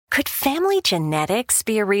Could family genetics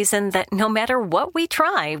be a reason that no matter what we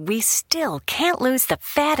try, we still can't lose the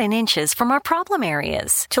fat and inches from our problem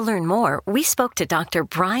areas? To learn more, we spoke to Dr.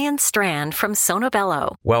 Brian Strand from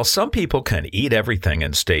Sonobello. While some people can eat everything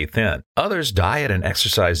and stay thin, others diet and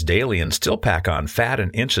exercise daily and still pack on fat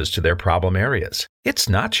and inches to their problem areas. It's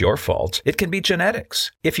not your fault. It can be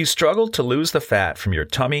genetics. If you struggle to lose the fat from your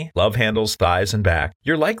tummy, love handles, thighs, and back,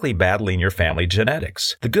 you're likely battling your family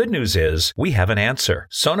genetics. The good news is we have an answer.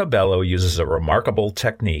 Sonobello uses a remarkable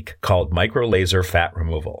technique called microlaser fat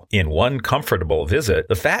removal. In one comfortable visit,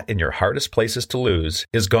 the fat in your hardest places to lose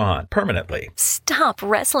is gone permanently. Stop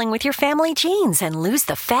wrestling with your family genes and lose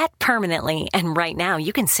the fat permanently. And right now,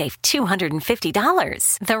 you can save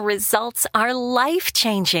 $250. The results are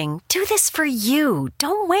life-changing. Do this for you.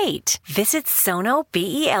 Don't wait. Visit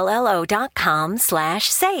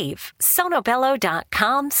sonobello.com/save.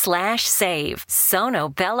 sonobello.com/save.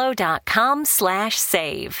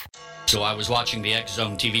 sonobello.com/save. So I was watching the X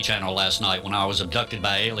Zone TV channel last night when I was abducted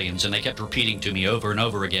by aliens, and they kept repeating to me over and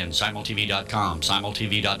over again, simultv.com,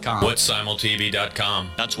 simultv.com. What's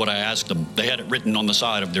simultv.com? That's what I asked them. They had it written on the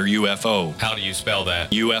side of their UFO. How do you spell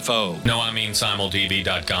that? UFO. No, I mean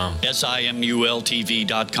simultv.com.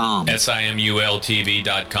 simultv.com.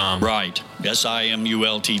 simultv.com. Right.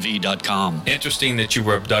 simultv.com. Interesting that you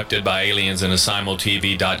were abducted by aliens in a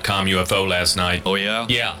simultv.com UFO last night. Oh, yeah?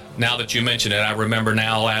 Yeah. Now that you mention it, I remember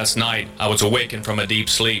now last night I was awakened from a deep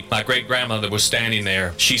sleep. My great-grandmother was standing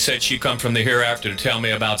there. She said she'd come from the hereafter to tell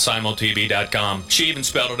me about simultv.com. She even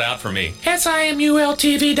spelled it out for me.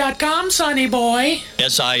 simultv.com, sonny boy.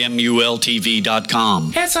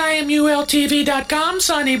 simultv.com. simultv.com,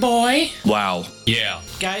 sonny boy. Wow. Yeah.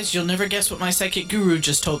 Guys, you'll never guess what my psychic guru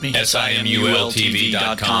just told me.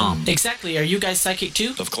 simultv.com. Exactly. Are you guys psychic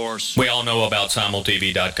too? Of course. We all know about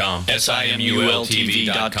simultv.com.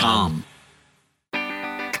 simultv.com.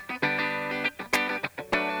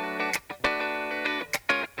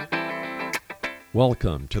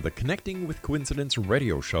 Welcome to the Connecting with Coincidence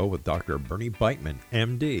radio show with Dr. Bernie Beitman,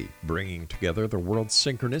 MD, bringing together the world's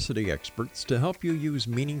synchronicity experts to help you use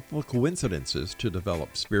meaningful coincidences to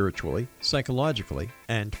develop spiritually, psychologically,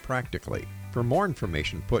 and practically. For more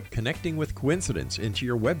information, put Connecting with Coincidence into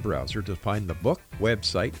your web browser to find the book,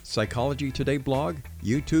 website, Psychology Today blog,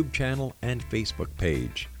 YouTube channel, and Facebook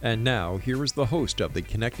page. And now, here is the host of the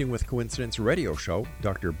Connecting with Coincidence radio show,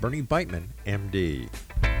 Dr. Bernie Beitman, MD.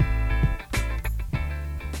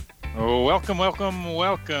 Oh, welcome. Yes,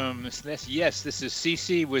 this is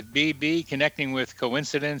CC with BB, Connecting with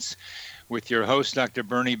Coincidence, with your host, Dr.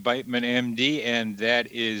 Bernie Beitman, MD, and that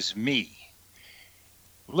is me.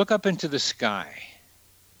 Look up into the sky,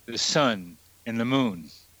 the sun and the moon.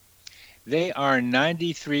 They are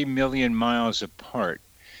 93 million miles apart,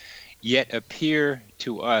 yet appear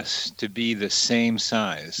to us to be the same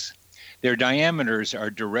size. Their diameters are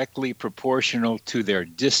directly proportional to their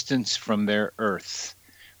distance from the Earth.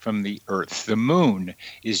 The moon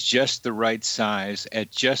is just the right size at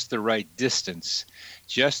just the right distance,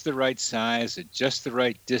 just the right size at just the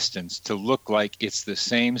right distance to look like it's the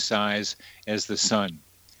same size as the sun.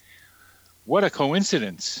 What a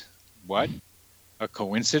coincidence. What? A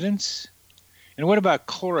coincidence? And what about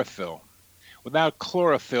chlorophyll? Without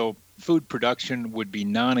chlorophyll, food production would be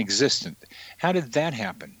non-existent. How did that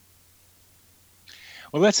happen?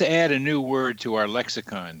 Well, let's add a new word to our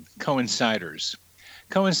lexicon, coinciders.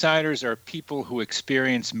 Coinciders are people who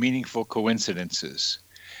experience meaningful coincidences.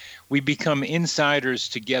 We become insiders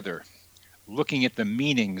together, looking at the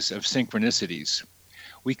meanings of synchronicities.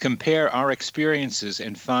 We compare our experiences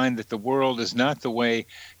and find that the world is not the way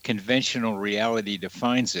conventional reality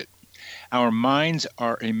defines it. Our minds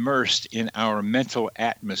are immersed in our mental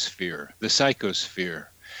atmosphere, the psychosphere,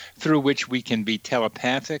 through which we can be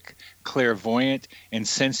telepathic, clairvoyant, and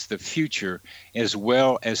sense the future, as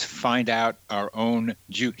well as find out our own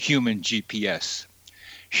human GPS.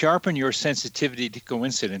 Sharpen your sensitivity to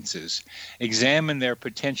coincidences. Examine their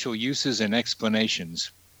potential uses and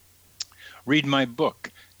explanations. Read my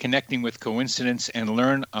book, Connecting with Coincidence, and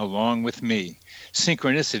learn along with me.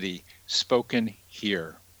 Synchronicity, spoken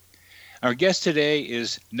here. Our guest today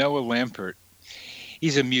is Noah Lampert.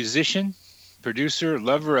 He's a musician, producer,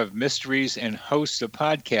 lover of mysteries, and hosts a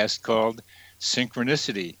podcast called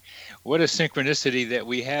Synchronicity. What a synchronicity that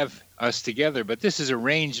we have us together, but this is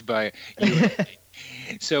arranged by you.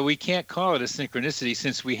 So we can't call it a synchronicity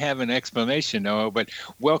since we have an explanation, Noah, but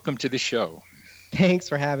welcome to the show. Thanks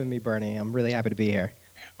for having me, Bernie. I'm really happy to be here.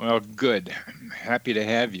 Well, good. I'm happy to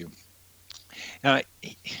have you.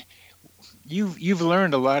 You've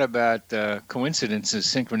learned a lot about coincidences,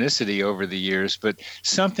 synchronicity over the years, but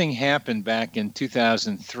something happened back in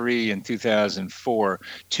 2003 and 2004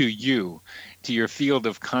 to you, to your field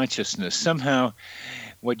of consciousness. Somehow,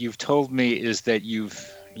 what you've told me is that you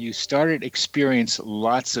started to experience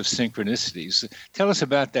lots of synchronicities. Tell us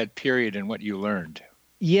about that period and what you learned.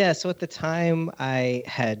 Yeah, so at the time I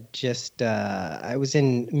had just, I was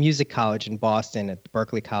in music college in Boston at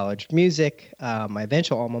Berklee College of Music, my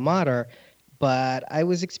eventual alma mater, but I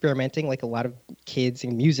was experimenting like a lot of kids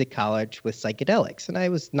in music college with psychedelics, and I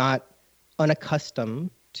was not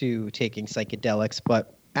unaccustomed to taking psychedelics,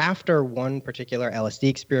 but after one particular LSD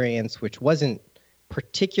experience, which wasn't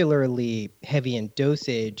particularly heavy in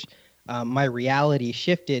dosage, my reality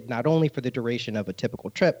shifted not only for the duration of a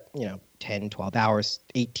typical trip, 10, 12 hours,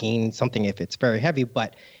 18, something if it's very heavy,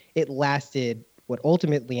 but it lasted what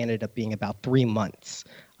ultimately ended up being about 3 months.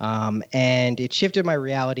 And it shifted my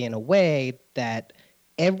reality in a way that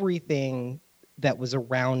everything that was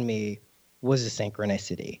around me was a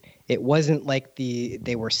synchronicity. It wasn't like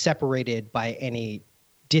they were separated by any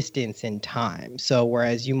distance in time. So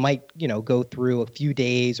whereas you might, go through a few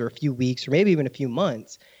days or a few weeks or maybe even a few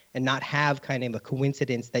months and not have kind of a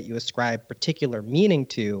coincidence that you ascribe particular meaning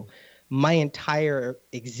to, my entire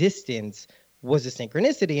existence was a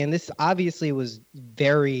synchronicity. And this obviously was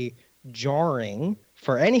very jarring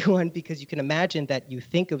for anyone, because you can imagine that you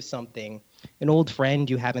think of something, an old friend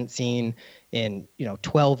you haven't seen in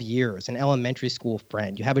 12 years, an elementary school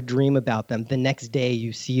friend, you have a dream about them, the next day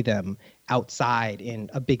you see them outside in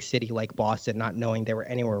a big city like Boston, not knowing they were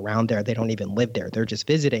anywhere around there. They don't even live there, they're just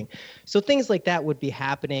visiting. So things like that would be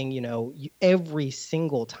happening every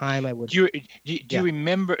single time I would. Do you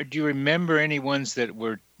remember any ones that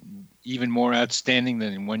were even more outstanding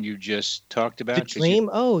than the one you just talked about? The dream?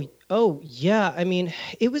 Oh, yeah. I mean,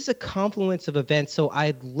 it was a confluence of events. So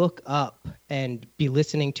I'd look up and be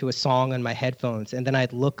listening to a song on my headphones, and then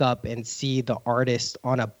I'd look up and see the artist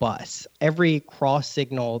on a bus. Every crossing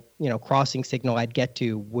signal I'd get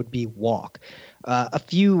to would be walk. A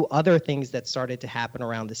few other things that started to happen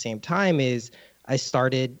around the same time is I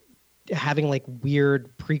started having like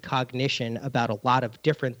weird precognition about a lot of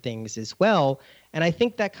different things as well. And I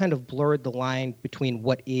think that kind of blurred the line between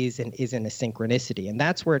what is and isn't a synchronicity. And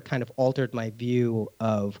that's where it kind of altered my view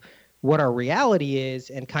of what our reality is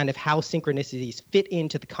and kind of how synchronicities fit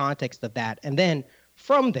into the context of that. And then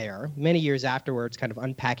from there, many years afterwards, kind of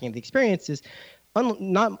unpacking the experiences,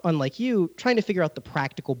 not unlike you, trying to figure out the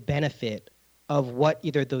practical benefit of what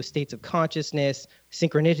either those states of consciousness,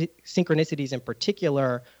 synchronicities in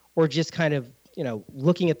particular, or just kind of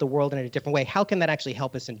looking at the world in a different way. How can that actually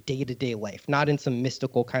help us in day-to-day life? Not in some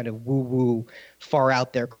mystical kind of woo-woo, far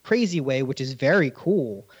out there, crazy way, which is very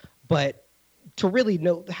cool, but to really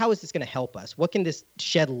know, how is this going to help us? What can this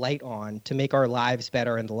shed light on to make our lives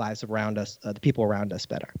better and the lives around us, the people around us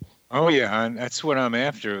better? Oh, yeah, and that's what I'm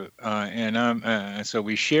after. So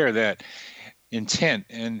we share that intent.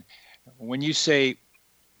 And when you say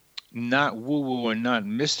not woo-woo and not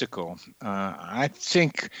mystical, I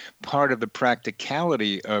think part of the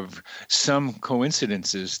practicality of some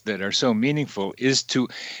coincidences that are so meaningful is to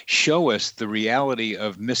show us the reality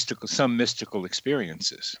of some mystical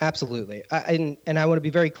experiences. Absolutely. And I want to be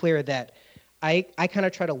very clear that I kind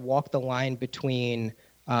of try to walk the line between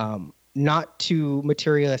not too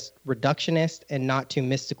materialist reductionist and not too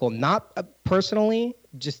mystical. Not personally,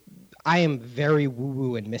 just I am very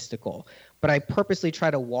woo-woo and mystical. But I purposely try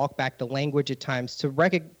to walk back the language at times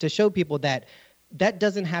to show people that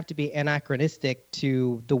doesn't have to be anachronistic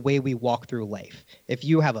to the way we walk through life. If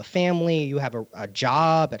you have a family, you have a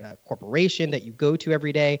job at a corporation that you go to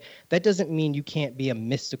every day, that doesn't mean you can't be a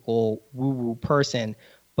mystical woo-woo person.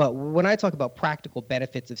 But when I talk about practical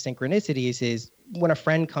benefits of synchronicities is when a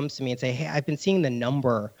friend comes to me and say, hey, I've been seeing the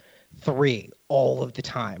number 3 all of the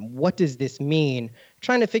time. What does this mean?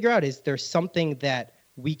 Trying to figure out, is there something that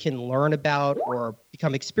we can learn about or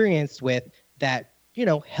become experienced with that,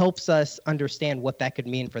 helps us understand what that could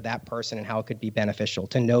mean for that person and how it could be beneficial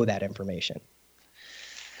to know that information.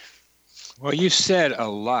 Well, you said a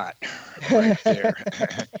lot right there.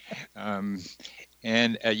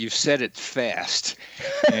 And you've said it fast.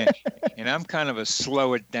 And I'm kind of a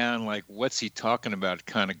slow it down, like, what's he talking about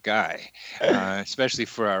kind of guy, especially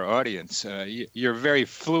for our audience. You're very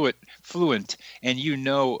fluent, and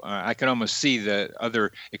I can almost see the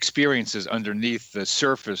other experiences underneath the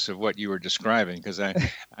surface of what you were describing, because I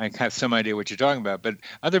have some idea what you're talking about, but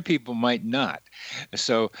other people might not.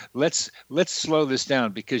 So let's slow this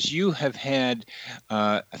down, because you have had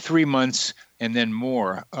 3 months and then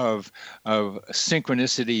more of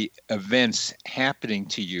synchronicity events happening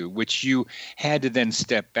to you, which you had to then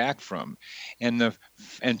step back from, and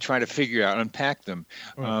try to figure out, unpack them.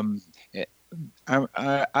 Right.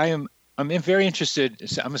 I'm very interested.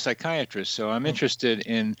 I'm a psychiatrist, so I'm interested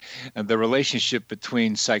in the relationship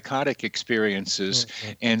between psychotic experiences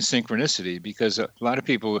and synchronicity, because a lot of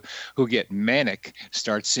people who get manic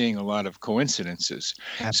start seeing a lot of coincidences.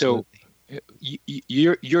 Absolutely. So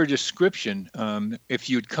your description, if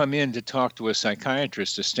you'd come in to talk to a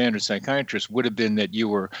psychiatrist, a standard psychiatrist, would have been that you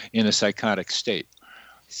were in a psychotic state.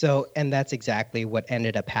 So, and that's exactly what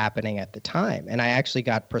ended up happening at the time. And I actually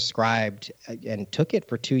got prescribed and took it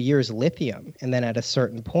for 2 years, lithium. And then at a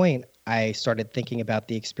certain point, I started thinking about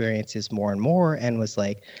the experiences more and more and was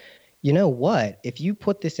like, you know what? If you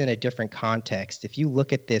put this in a different context, if you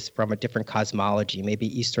look at this from a different cosmology, maybe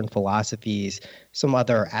Eastern philosophies, some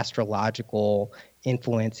other astrological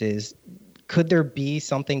influences, could there be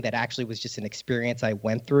something that actually was just an experience I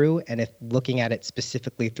went through? And if looking at it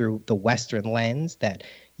specifically through the Western lens, that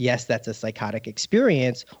yes, that's a psychotic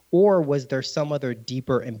experience, or was there some other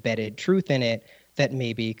deeper embedded truth in it that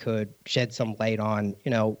maybe could shed some light on,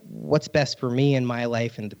 what's best for me in my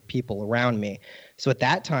life and the people around me? So at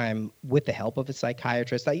that time, with the help of a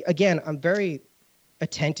psychiatrist, I'm very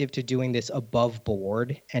attentive to doing this above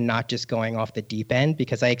board and not just going off the deep end,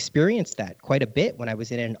 because I experienced that quite a bit when I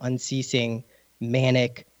was in an unceasing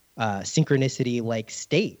manic synchronicity-like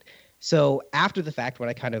state. So after the fact, when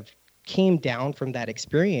I kind of came down from that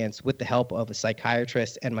experience with the help of a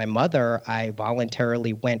psychiatrist and my mother, I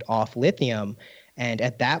voluntarily went off lithium. And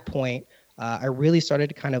at that point, I really started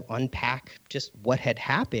to kind of unpack just what had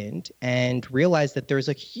happened and realized that there's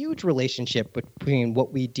a huge relationship between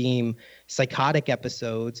what we deem psychotic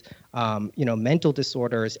episodes, mental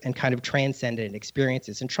disorders, and kind of transcendent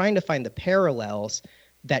experiences, and trying to find the parallels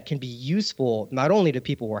that can be useful not only to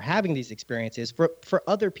people who are having these experiences, for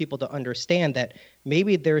other people to understand that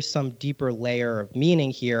maybe there's some deeper layer of meaning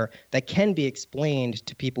here that can be explained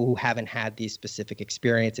to people who haven't had these specific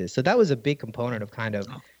experiences. So that was a big component of kind of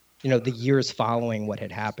the years following what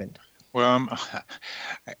had happened. Well,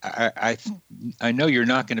 I know you're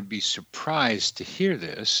not going to be surprised to hear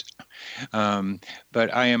this,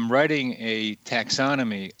 but I am writing a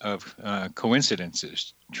taxonomy of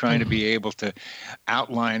coincidences, trying to be able to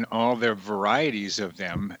outline all their varieties of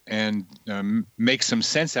them and make some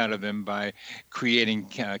sense out of them by creating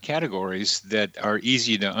categories that are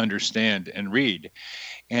easy to understand and read.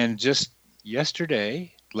 And just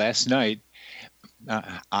last night,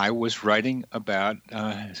 I was writing about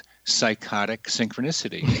psychotic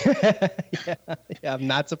synchronicity. Yeah, I'm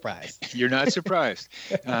not surprised. You're not surprised.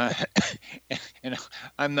 And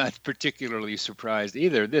I'm not particularly surprised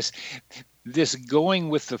either. This going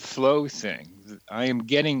with the flow thing, I am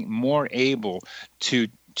getting more able to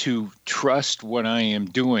trust what I am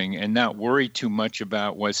doing and not worry too much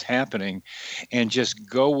about what's happening and just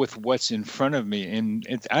go with what's in front of me. And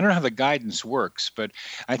I don't know how the guidance works, but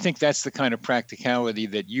I think that's the kind of practicality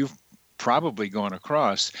that you've probably gone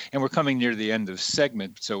across, and we're coming near the end of the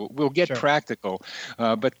segment, so we'll get practical.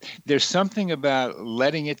 But there's something about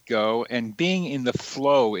letting it go, and being in the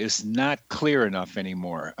flow is not clear enough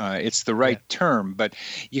anymore. It's the right term, but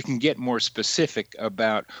you can get more specific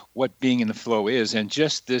about what being in the flow is. And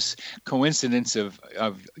just this coincidence of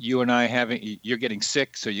you and I you're getting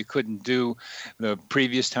sick, so you couldn't do the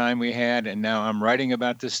previous time we had, and now I'm writing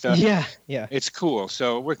about this stuff. Yeah. It's cool.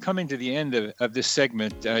 So we're coming to the end of this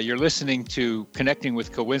segment. You're listening to Connecting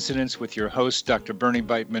with Coincidence with your host, Dr. Bernie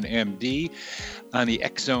Beitman, MD, on the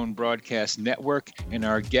X-Zone Broadcast Network. And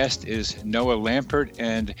our guest is Noah Lampert,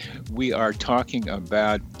 and we are talking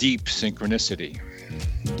about deep synchronicity.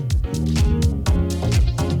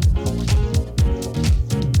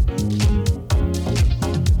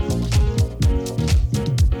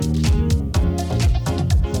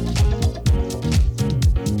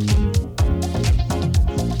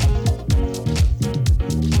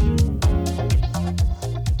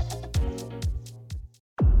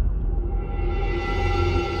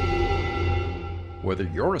 Whether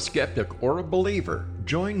you're a skeptic or a believer,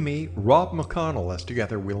 join me, Rob McConnell, as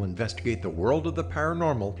together we'll investigate the world of the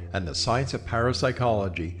paranormal and the science of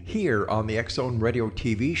parapsychology here on the X-Zone Radio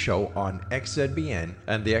TV show on XZBN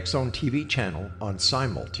and the X-Zone TV channel on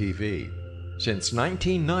Simul TV. Since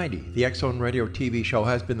 1990, the X-Zone Radio TV show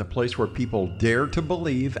has been the place where people dare to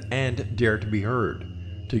believe and dare to be heard.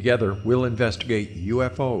 Together, we'll investigate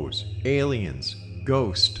UFOs, aliens,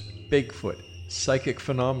 ghosts, Bigfoot, psychic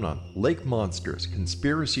phenomena, lake monsters,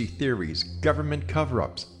 conspiracy theories, government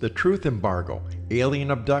cover-ups, the truth embargo,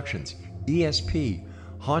 alien abductions, ESP,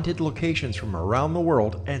 haunted locations from around the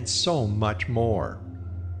world, and so much more.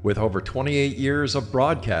 With over 28 years of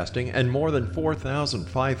broadcasting and more than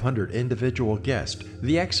 4,500 individual guests,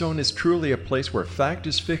 the X Zone is truly a place where fact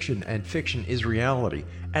is fiction and fiction is reality,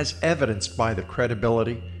 as evidenced by the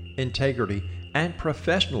credibility, integrity, and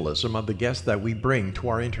professionalism of the guests that we bring to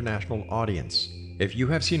our international audience. If you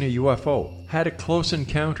have seen a UFO, had a close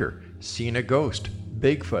encounter, seen a ghost,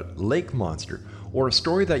 Bigfoot, lake monster, or a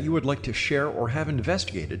story that you would like to share or have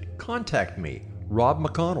investigated, contact me, Rob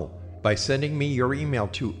McConnell, by sending me your email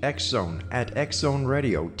to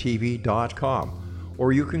xzone@xzoneradiotv.com,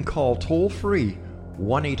 or you can call toll-free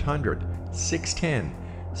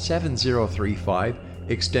 1-800-610-7035,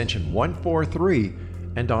 extension 143,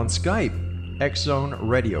 and on Skype, X Zone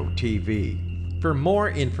Radio TV. For more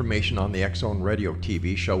information on the X Zone Radio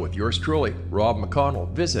TV show with yours truly, Rob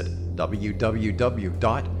McConnell, visit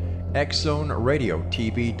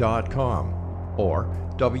www.xzoneradiotv.com or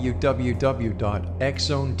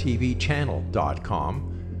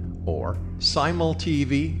www.xzonetvchannel.com or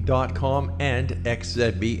simultv.com and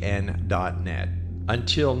xzbn.net.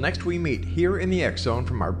 Until next we meet here in the X Zone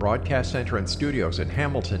from our broadcast center and studios in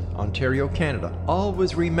Hamilton, Ontario, Canada,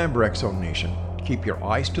 always remember, X Zone Nation, keep your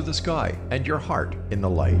eyes to the sky and your heart in the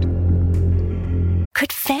light.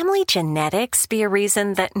 Could family genetics be a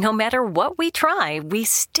reason that no matter what we try, we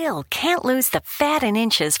still can't lose the fat and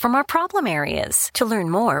inches from our problem areas? To learn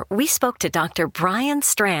more, we spoke to Dr. Brian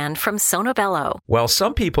Strand from Sonobello. While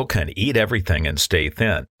some people can eat everything and stay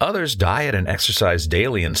thin, others diet and exercise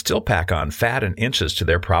daily and still pack on fat and inches to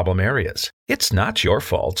their problem areas. It's not your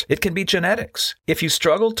fault. It can be genetics. If you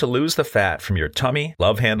struggle to lose the fat from your tummy,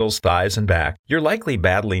 love handles, thighs, and back, you're likely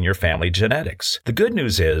battling your family genetics. The good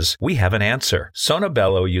news is we have an answer.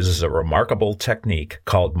 Sonobello uses a remarkable technique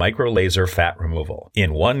called microlaser fat removal.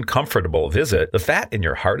 In one comfortable visit, the fat in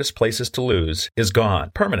your hardest places to lose is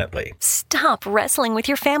gone permanently. Stop wrestling with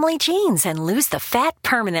your family genes and lose the fat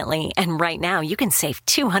permanently. And right now, you can save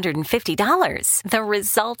 $250. The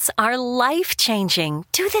results are life-changing.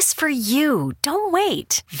 Do this for you. Don't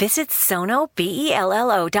wait. Visit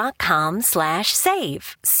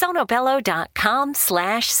sonobello.com/save.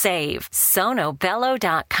 sonobello.com/save.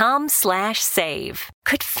 sonobello.com/save.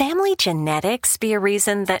 Could family genetics be a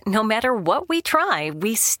reason that no matter what we try,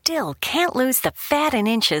 we still can't lose the fat and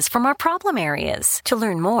inches from our problem areas? To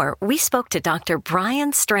learn more, we spoke to Dr.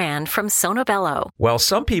 Brian Strand from Sonobello. While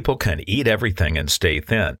some people can eat everything and stay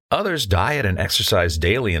thin, others diet and exercise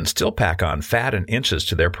daily and still pack on fat and inches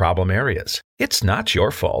to their problem areas. It's not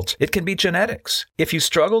your fault. It can be genetics. If you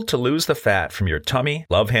struggle to lose the fat from your tummy,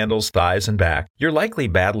 love handles, thighs, and back, you're likely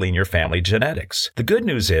battling your family genetics. The good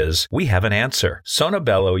news is we have an answer.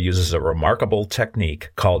 Sonobello uses a remarkable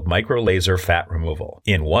technique called microlaser fat removal.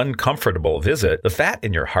 In one comfortable visit, the fat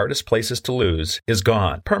in your hardest places to lose is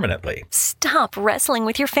gone permanently. Stop wrestling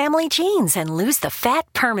with your family genes and lose the fat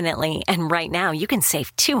permanently. And right now, you can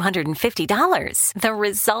save $250. The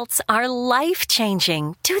results are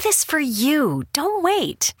life-changing. Do this for you. Don't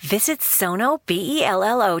wait. Visit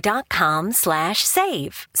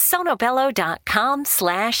sonobello.com/save.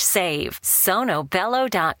 sonobello.com/save.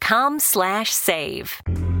 sonobello.com/save.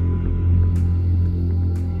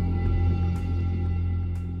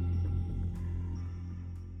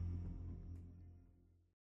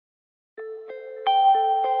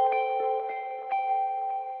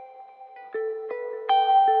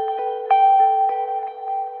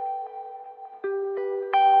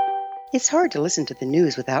 It's hard to listen to the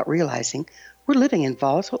news without realizing we're living in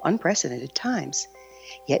volatile, unprecedented times.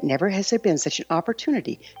 Yet never has there been such an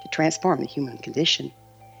opportunity to transform the human condition.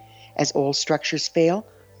 As old structures fail,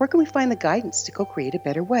 where can we find the guidance to co-create a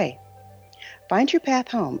better way? Find Your Path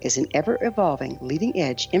Home is an ever-evolving,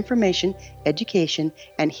 leading-edge information, education,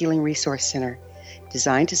 and healing resource center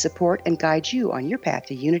designed to support and guide you on your path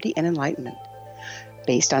to unity and enlightenment.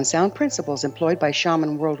 Based on sound principles employed by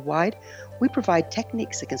shamans worldwide, we provide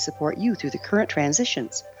techniques that can support you through the current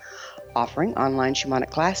transitions, offering online shamanic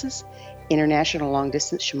classes, international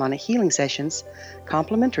long-distance shamanic healing sessions,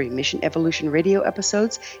 complimentary Mission Evolution radio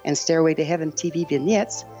episodes and Stairway to Heaven TV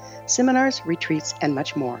vignettes, seminars, retreats, and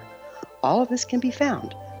much more. All of this can be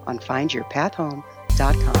found on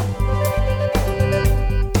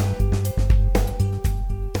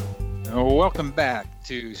findyourpathhome.com. Welcome back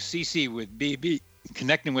to CC with BB.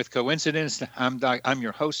 Connecting with Coincidence. I'm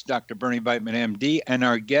your host, Dr. Bernie Beitman, MD, and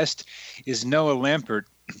our guest is Noah Lampert,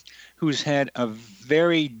 who's had a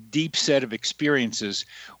very deep set of experiences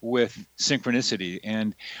with synchronicity.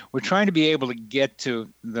 And we're trying to be able to get to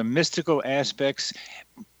the mystical aspects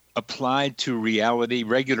applied to reality,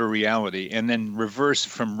 regular reality, and then reverse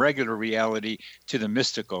from regular reality to the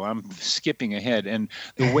mystical. I'm skipping ahead. And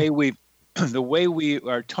the way we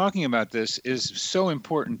are talking about this is so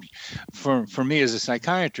important for me as a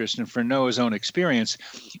psychiatrist and for Noah's own experience,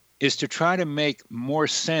 is to try to make more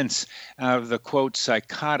sense out of the quote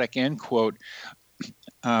psychotic end quote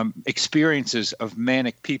experiences of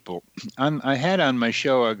manic people. I had on my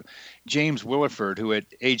show James Williford, who at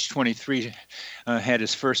age 23 had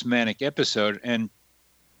his first manic episode, and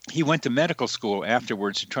he went to medical school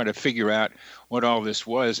afterwards to try to figure out what all this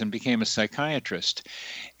was and became a psychiatrist.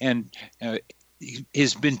 And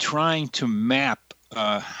he's been trying to map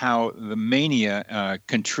how the mania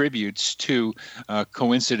contributes to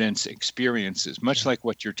coincidence experiences, much like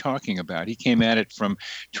what you're talking about. He came at it from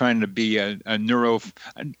trying to be a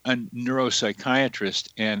neuropsychiatrist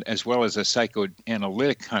and as well as a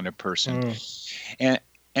psychoanalytic kind of person.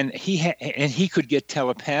 And he could get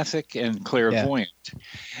telepathic and clairvoyant.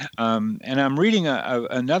 And I'm reading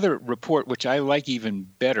another report, which I like even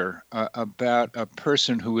better, about a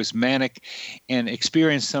person who was manic and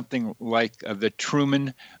experienced something like the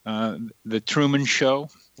Truman Show,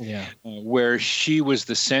 where she was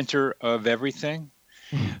the center of everything.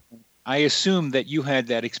 I assume that you had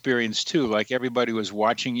that experience too, like everybody was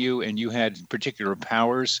watching you and you had particular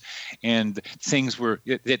powers and things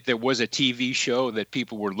that there was a TV show that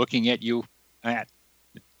people were looking at you at.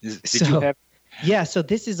 Did you have? Yeah, so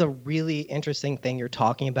this is a really interesting thing you're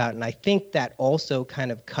talking about. And I think that also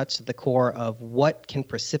kind of cuts to the core of what can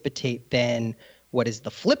precipitate then what is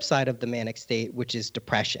the flip side of the manic state, which is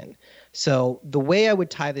depression. So the way I would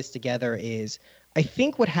tie this together is I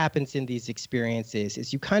think what happens in these experiences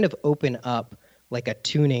is you kind of open up like an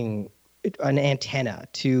antenna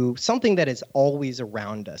to something that is always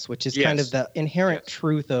around us, which is kind of the inherent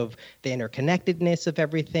truth of the interconnectedness of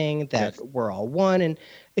everything, that we're all one. And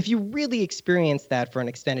if you really experience that for an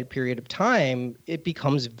extended period of time, it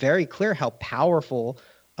becomes very clear how powerful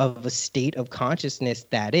of a state of consciousness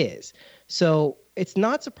that is. So it's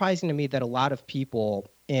not surprising to me that a lot of people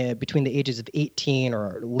between the ages of 18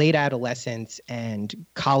 or late adolescence and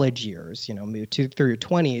college years, maybe through your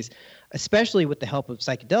 20s, especially with the help of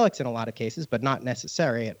psychedelics in a lot of cases, but not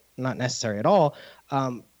necessary at all,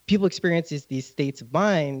 people experience these states of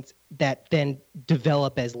mind that then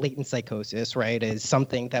develop as latent psychosis, right, as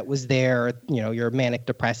something that was there, you're manic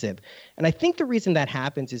depressive. And I think the reason that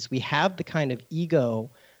happens is we have the kind of ego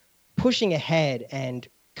pushing ahead and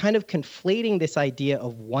kind of conflating this idea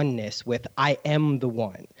of oneness with I am the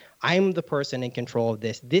one. I'm the person in control of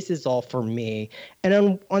this. This is all for me.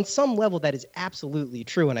 And on some level, that is absolutely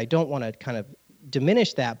true. And I don't want to kind of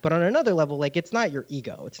diminish that. But on another level, like it's not your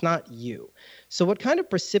ego. It's not you. So what kind of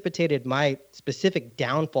precipitated my specific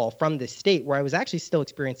downfall from this state where I was actually still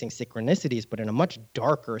experiencing synchronicities, but in a much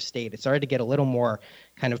darker state, it started to get a little more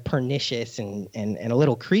kind of pernicious and a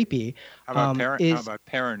little creepy. How about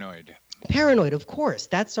paranoid? Paranoid, of course,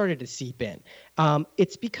 that started to seep in.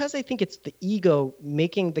 It's because I think it's the ego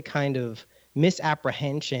making the kind of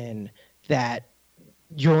misapprehension that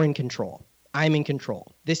you're in control. I'm in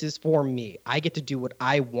control. This is for me. I get to do what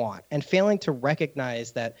I want. And failing to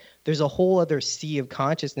recognize that there's a whole other sea of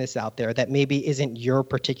consciousness out there that maybe isn't your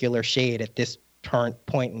particular shade at this current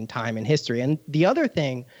point in time in history. And the other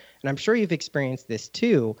thing, and I'm sure you've experienced this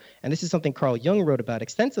too, and this is something Carl Jung wrote about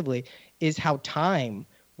extensively, is how time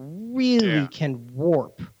really can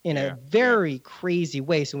warp in a very crazy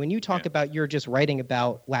way. So when you talk about, you're just writing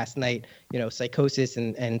about last night, psychosis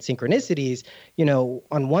and synchronicities,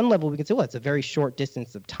 on one level we can say, well, it's a very short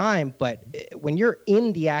distance of time, but when you're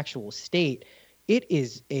in the actual state, it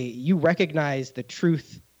is you recognize the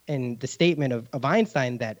truth and the statement of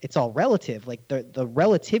Einstein that it's all relative. Like the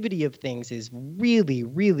relativity of things is really,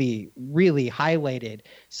 really, really highlighted.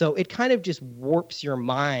 So it kind of just warps your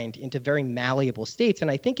mind into very malleable states.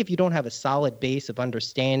 And I think if you don't have a solid base of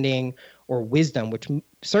understanding or wisdom, which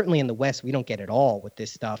certainly in the West, we don't get at all with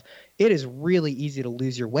this stuff, it is really easy to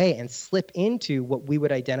lose your way and slip into what we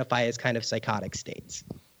would identify as kind of psychotic states.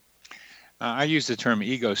 I use the term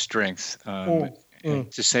ego strength.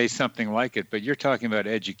 To say something like it, but you're talking about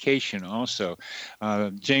education also.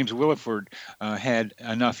 James Williford had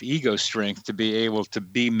enough ego strength to be able to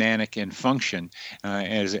be manic and function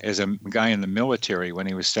as a guy in the military when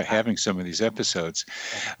he was having some of these episodes.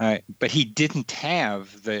 But he didn't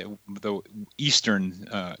have the Eastern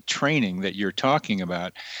training that you're talking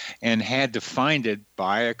about, and had to find it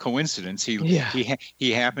by a coincidence.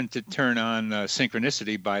 He happened to turn on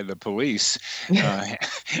Synchronicity by the police,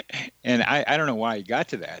 and I don't know why why he got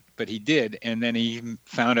to that, but he did. And then he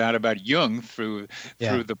found out about Jung through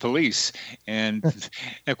the police. And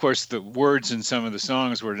of course, the words in some of the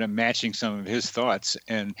songs were matching some of his thoughts.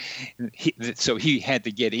 And so he had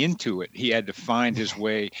to get into it. He had to find his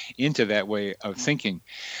way into that way of thinking.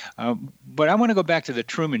 But I want to go back to the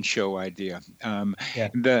Truman Show idea.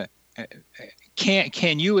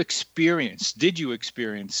 Can you experience, did you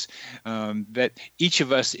experience that each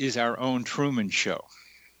of us is our own Truman Show?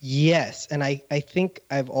 Yes, and I think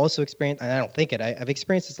I've also experienced, and I don't think it, I've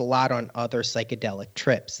experienced this a lot on other psychedelic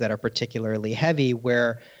trips that are particularly heavy,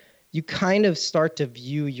 where you kind of start to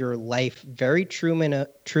view your life very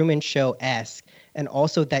Truman Show-esque, and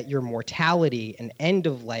also that your mortality and end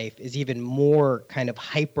of life is even more kind of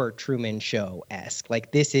hyper Truman Show-esque.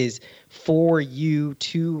 Like, this is for you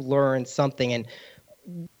to learn something. And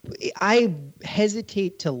I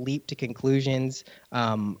hesitate to leap to conclusions.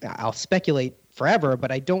 I'll speculate forever,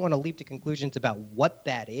 but I don't want to leap to conclusions about what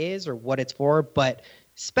that is or what it's for. But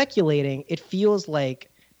speculating, it feels like,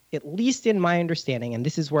 at least in my understanding, and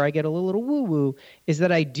this is where I get a little woo-woo, is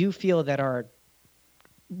that I do feel that our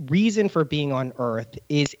reason for being on Earth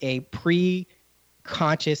is a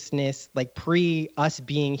pre-consciousness, like pre-us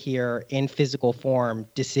being here in physical form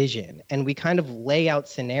decision. And we kind of lay out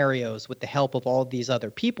scenarios with the help of all these other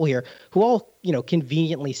people here who all,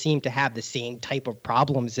 conveniently seem to have the same type of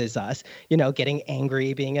problems as us, getting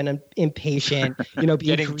angry, being impatient, being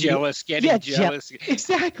getting jealous.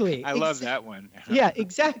 Exactly. I love that one. Yeah,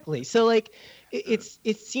 exactly. So like,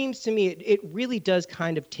 it seems to me it really does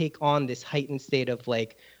kind of take on this heightened state of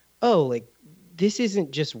like, oh, like this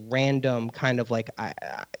isn't just random kind of like,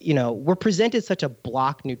 we're presented such a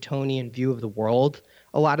block Newtonian view of the world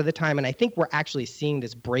a lot of the time. And I think we're actually seeing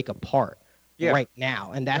this break apart right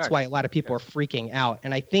now. And that's why a lot of people are freaking out.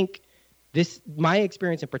 And I think my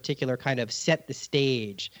experience in particular kind of set the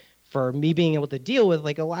stage for me being able to deal with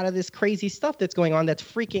like a lot of this crazy stuff that's going on that's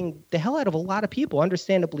freaking the hell out of a lot of people,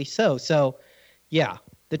 understandably so. So yeah,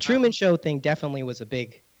 the Truman Show thing definitely was a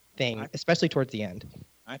big thing, especially towards the end.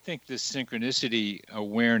 I think this synchronicity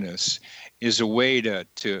awareness is a way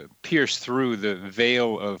to pierce through the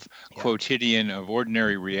veil of quotidian, of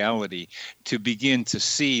ordinary reality, to begin to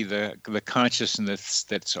see the consciousness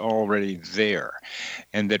that's already there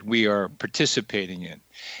and that we are participating in.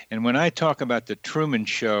 And when I talk about the Truman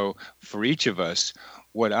Show for each of us,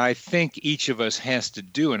 what I think each of us has to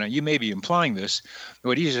do, and you may be implying this,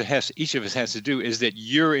 what each of us has to do is that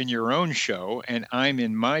you're in your own show and I'm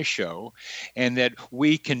in my show, and that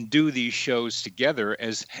we can do these shows together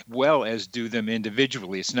as well as do them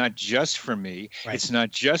individually. It's not just for me. Right. It's not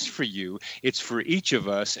just for you. It's for each of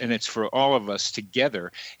us, and it's for all of us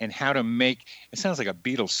together. And how to make it sounds like a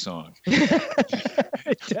Beatles song.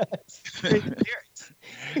 It does. Great lyrics.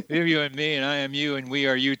 You're you and me, and I am you, and we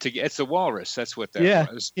are you together. It's a walrus. That's what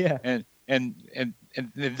that was. Yeah. And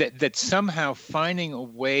that somehow finding a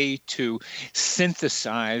way to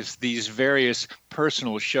synthesize these various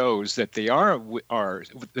personal shows, that they are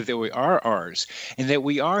ours, and that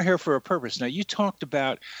we are here for a purpose. Now, you talked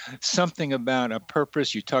about something about a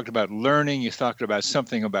purpose. You talked about learning. You talked about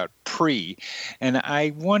something about and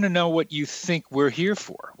I want to know what you think we're here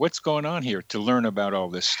for. What's going on here to learn about all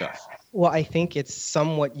this stuff? Well, I think it's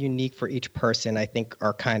somewhat unique for each person. I think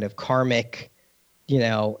our kind of karmic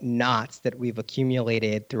knots that we've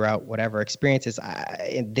accumulated throughout whatever experiences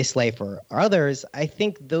in this life or others, I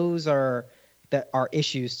think those are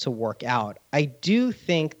issues to work out. I do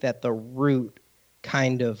think that the root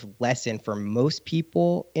kind of lesson for most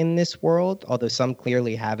people in this world, although some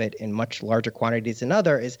clearly have it in much larger quantities than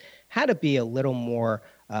others, is how to be a little more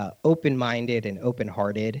open-minded and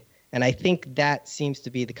open-hearted. And I think that seems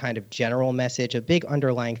to be the kind of general message, a big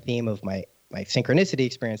underlying theme of my synchronicity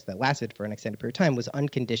experience that lasted for an extended period of time was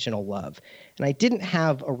unconditional love. And I didn't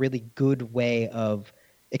have a really good way of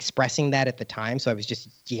expressing that at the time, so I was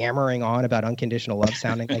just yammering on about unconditional love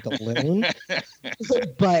sounding like a loon.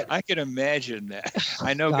 But I can imagine that.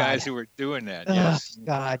 I know guys who were doing that. Yes.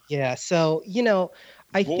 God, yeah. So,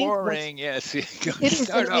 I boring, think yes.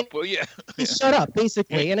 Shut up, will you? Shut up,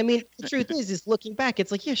 basically. And I mean, the truth is looking back,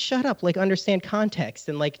 it's like, yeah, shut up, like understand context.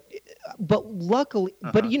 And like, but luckily,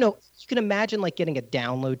 but you can imagine like getting a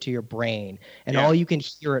download to your brain and all you can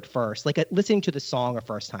hear at first, like listening to the song a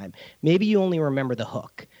first time. Maybe you only remember the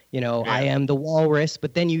hook, I am the walrus,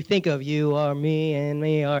 but then you think of you are me and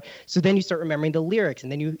me are. So then you start remembering the lyrics,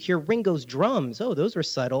 and then you hear Ringo's drums. Oh, those were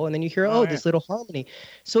subtle. And then you hear, this little harmony.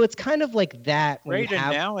 So it's kind of like that. Great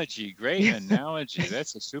analogy.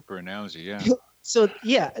 That's a super analogy. Yeah. So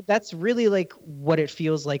yeah, that's really like what it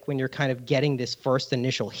feels like when you're kind of getting this first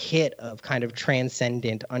initial hit of kind of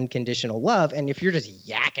transcendent, unconditional love. And if you're just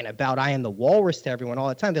yakking about I Am the Walrus to everyone all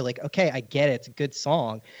the time, they're like, okay, I get it. It's a good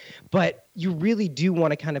song. But you really do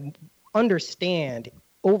want to kind of understand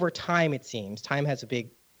over time, it seems, time has a big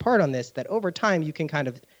part on this, that over time you can kind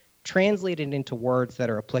of translate it into words that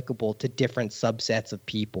are applicable to different subsets of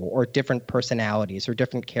people or different personalities or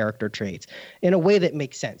different character traits in a way that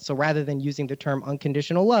makes sense. So rather than using the term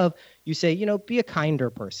unconditional love, you say, be a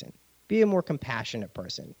kinder person, be a more compassionate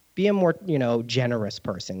person, be a more, generous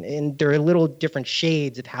person. And there are little different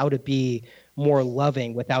shades of how to be more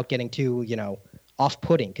loving without getting too,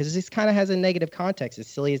 off-putting, because this kind of has a negative context, as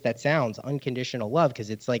silly as that sounds, unconditional love,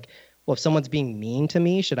 because it's like, well, if someone's being mean to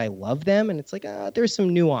me, should I love them? And it's like, there's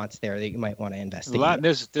some nuance there that you might want to investigate.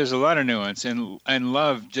 There's a lot of nuance, and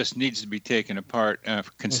love just needs to be taken apart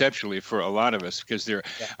conceptually for a lot of us, because there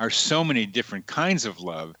are so many different kinds of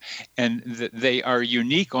love, and they are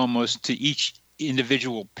unique almost to each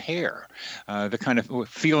individual pair. The kind of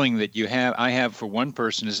feeling that I have for one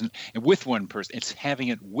person isn't with one person. It's having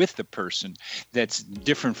it with the person that's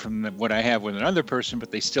different from what I have with another person, but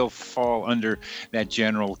they still fall under that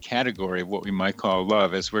general category of what we might call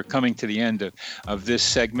love. As we're coming to the end of this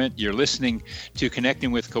segment, you're listening to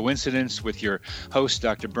Connecting with Coincidence with your host,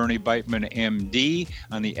 Dr. Bernie Beitman, MD,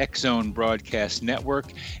 on the X-Zone Broadcast Network.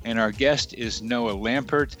 And our guest is Noah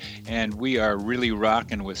Lampert, and we are really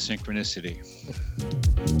rocking with Synchronicity.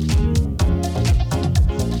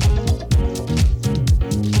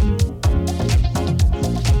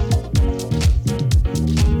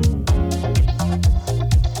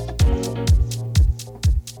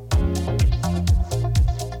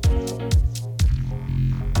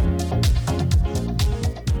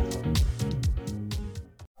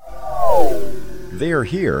 They are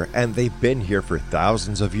here, and they've been here for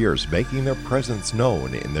thousands of years, making their presence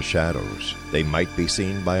known in the shadows. They might be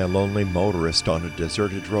seen by a lonely motorist on a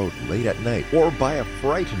deserted road late at night, or by a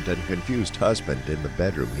frightened and confused husband in the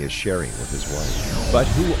bedroom he is sharing with his wife. But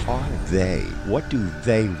who are they? What do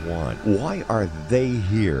they want? Why are they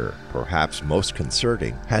here? Perhaps most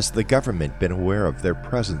concerning, has the government been aware of their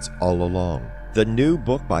presence all along? The new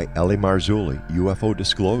book by Ellie Marzulli, UFO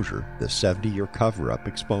Disclosure, the 70-year cover-up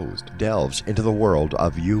exposed, delves into the world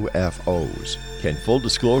of UFOs. Can full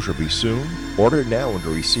disclosure be soon? Order now and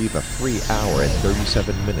receive a free hour and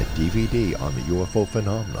 37-minute DVD on the UFO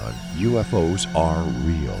phenomenon. UFOs are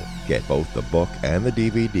real. Get both the book and the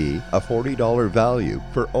DVD, a $40 value,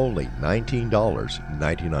 for only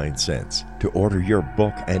 $19.99. To order your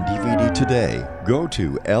book and DVD today, go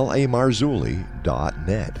to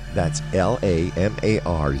lamarzulli.net. That's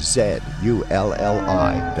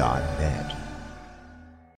LAMARZULLI.net.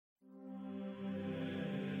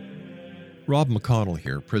 Rob McConnell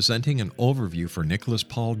here, presenting an overview for Nicholas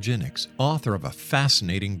Paul Jennings, author of a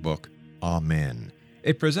fascinating book, Amen.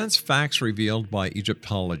 It presents facts revealed by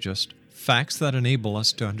Egyptologists, facts that enable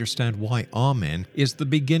us to understand why Amen is the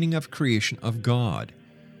beginning of creation of God.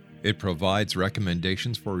 It provides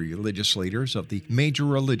recommendations for religious leaders of the major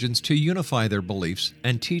religions to unify their beliefs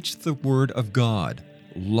and teach the Word of God.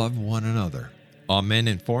 Love one another. Amen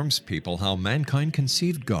informs people how mankind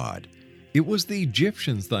conceived God. It was the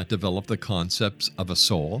Egyptians that developed the concepts of a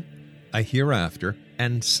soul, a hereafter,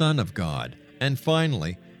 and Son of God. And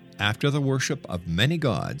finally, after the worship of many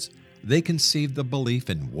gods, they conceived the belief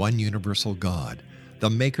in one universal God, the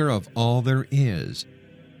maker of all there is.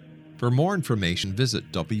 For more information, visit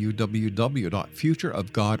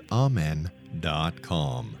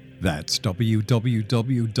www.futureofgodamen.com. That's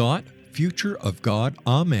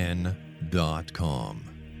www.futureofgodamen.com.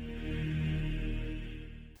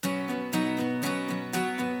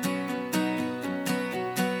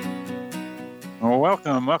 Well,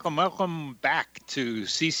 welcome back to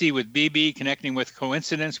CC with BB, Connecting with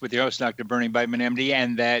Coincidence with your host, Dr. Bernie Beitman, MD,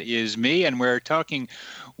 and that is me. And we're talking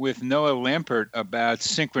with Noah Lampert about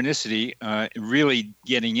synchronicity, really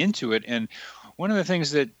getting into it. And one of the things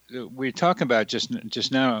that we're talking about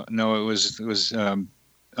just now, Noah, was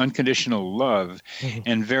unconditional love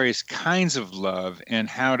and various kinds of love and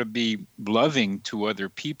how to be loving to other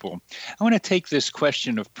people. I want to take this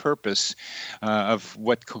question of purpose, of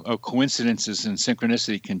what coincidences and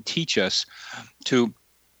synchronicity can teach us, to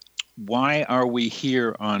why are we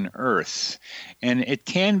here on Earth? And it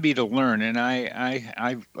can be to learn. And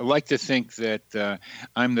I like to think that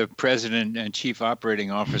I'm the president and chief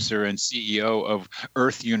operating officer and CEO of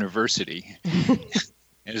Earth University.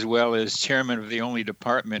 As well as chairman of the only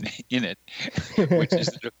department in it, which is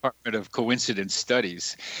the Department of Coincidence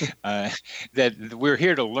Studies, that we're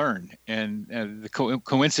here to learn. And the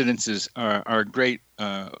coincidences are great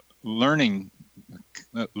learning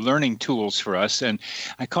learning tools for us. And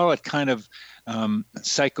I call it kind of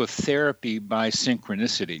psychotherapy by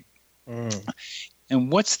synchronicity. And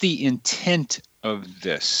what's the intent of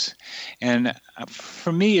this? And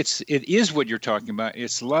for me, it is what you're talking about.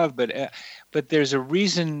 It's love, but there's a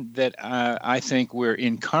reason that I think we're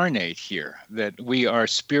incarnate here, that we are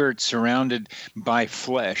spirits surrounded by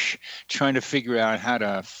flesh, trying to figure out how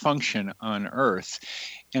to function on Earth.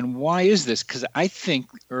 And why is this? Because I think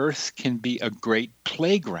Earth can be a great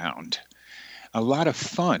playground, a lot of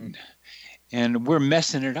fun, and we're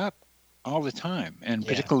messing it up all the time, and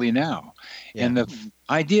particularly now. And the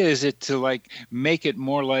idea is to make it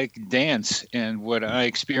more like dance, and what I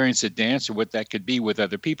experience at dance, or what that could be with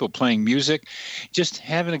other people, playing music, just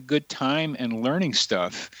having a good time and learning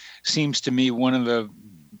stuff seems to me one of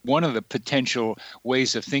the potential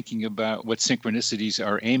ways of thinking about what synchronicities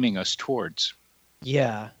are aiming us towards.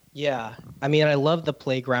 Yeah. I mean, I love the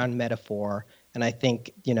playground metaphor, and I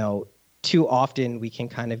think, too often we can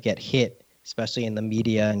kind of get hit, especially in the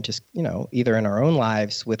media and just, either in our own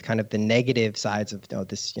lives, with kind of the negative sides of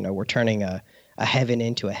this, we're turning a heaven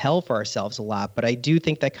into a hell for ourselves a lot. But I do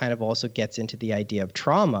think that kind of also gets into the idea of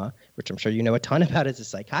trauma, which I'm sure you know a ton about as a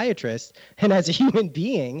psychiatrist and as a human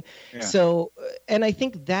being. Yeah. So, and I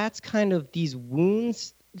think that's kind of these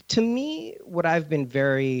wounds. To me, what I've been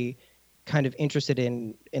very kind of interested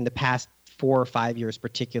in the past 4 or 5 years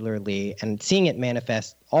particularly, and seeing it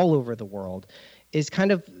manifest all over the world, is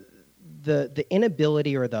kind of the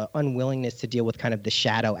inability or the unwillingness to deal with kind of the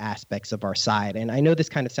shadow aspects of our side. And I know this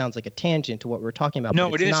kind of sounds like a tangent to what we're talking about.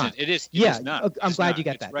 No, but it isn't. Not. It is. Yeah, it's not. I'm glad you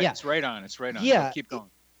got that. Right, yeah, it's right on. Yeah, so keep going.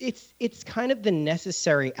 It's kind of the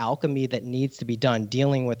necessary alchemy that needs to be done,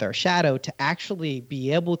 dealing with our shadow, to actually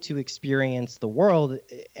be able to experience the world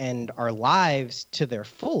and our lives to their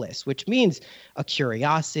fullest, which means a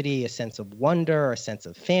curiosity, a sense of wonder, a sense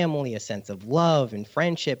of family, a sense of love and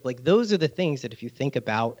friendship. Like, those are the things that, if you think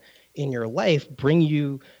about in your life, bring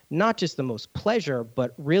you not just the most pleasure,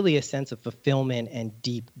 but really a sense of fulfillment and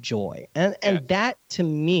deep joy. And that, to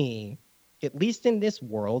me, at least in this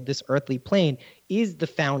world, this earthly plane, is the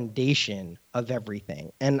foundation of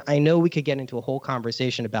everything. And I know we could get into a whole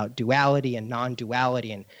conversation about duality and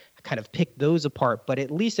non-duality and kind of pick those apart, but at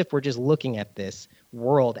least if we're just looking at this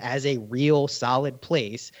world as a real solid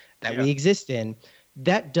place that we exist in,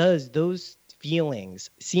 those feelings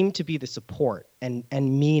seem to be the support and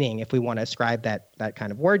meaning, if we want to ascribe that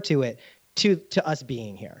kind of word to it, to us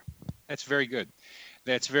being here. That's very good.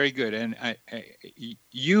 That's very good. And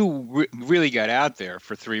you really got out there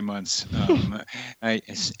for 3 months.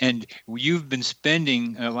 And you've been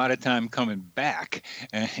spending a lot of time coming back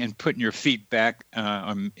and putting your feet back,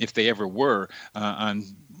 if they ever were, on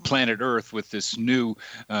planet Earth, with this new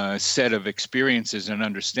set of experiences and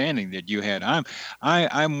understanding that you had.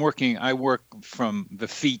 I work from the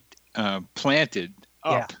feet planted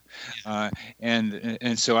up.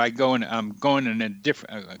 And so I'm going in a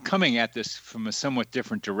different, coming at this from a somewhat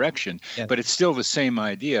different direction, but it's still the same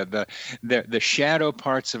idea. The shadow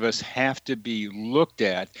parts of us have to be looked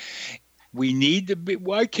at. We need to be,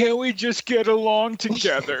 why can't we just get along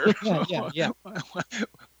together?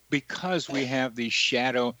 Because we have these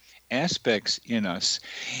shadow aspects in us.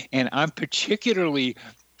 And I'm particularly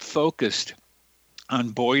focused on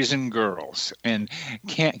boys and girls, and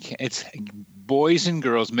it's boys and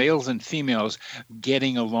girls, males and females,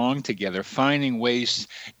 getting along together, finding ways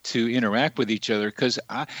to interact with each other. Because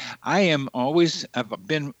I've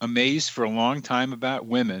been amazed for a long time about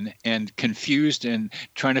women, and confused and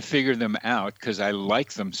trying to figure them out, because I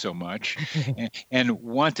like them so much and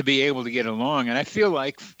want to be able to get along. And I feel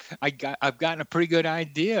like I've gotten a pretty good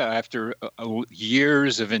idea after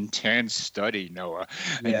years of intense study, Noah.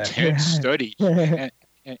 Intense study. And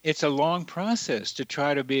it's a long process to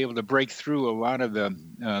try to be able to break through a lot of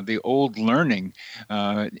the old learning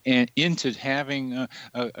and into having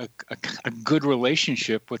a good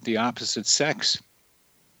relationship with the opposite sex.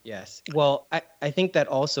 Yes. Well, I think that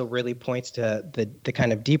also really points to the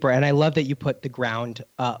kind of deeper, and I love that you put the ground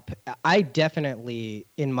up. I definitely,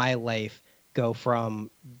 in my life, go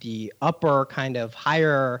from the upper kind of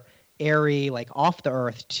higher, airy, like off the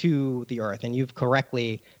earth, to the earth. And you've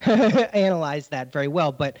correctly analyzed that very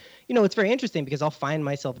well. But, it's very interesting, because I'll find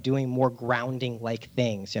myself doing more grounding like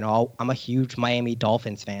things. I'm a huge Miami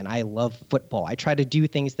Dolphins fan. I love football. I try to do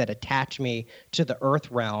things that attach me to the earth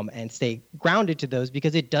realm and stay grounded to those,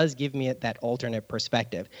 because it does give me that alternate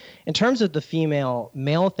perspective. In terms of the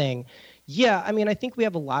female-male thing, yeah, I mean, I think we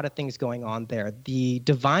have a lot of things going on there. The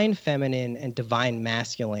divine feminine and divine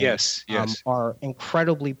masculine are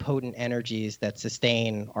incredibly potent energies that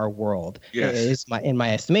sustain our world, in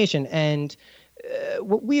my estimation. And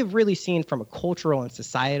what we have really seen from a cultural and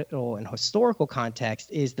societal and historical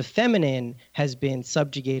context is the feminine has been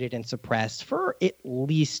subjugated and suppressed for at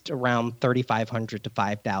least around 3,500 to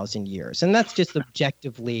 5,000 years. And that's just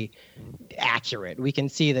objectively accurate. We can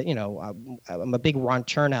see that, I'm a big Ron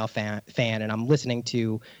Chernow fan, and I'm listening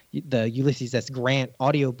to the Ulysses S. Grant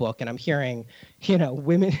audiobook, and I'm hearing,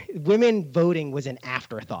 women voting was an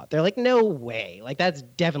afterthought. They're like, no way. Like, that's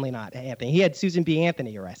definitely not happening. He had Susan B.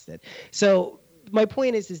 Anthony arrested. So my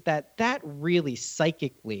point is that really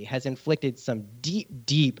psychically has inflicted some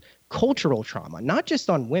deep cultural trauma, not just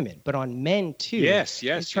on women, but on men too. Yes.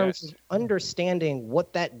 In terms of understanding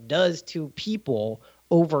what that does to people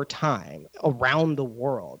over time around the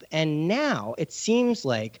world. And now it seems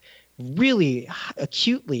like really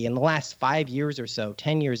acutely in the last 5 years or so,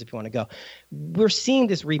 10 years if you want to go, we're seeing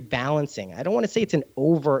this rebalancing. I don't want to say it's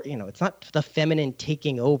it's not the feminine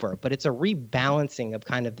taking over, but it's a rebalancing of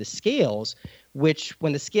kind of the scales, which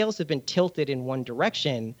when the scales have been tilted in one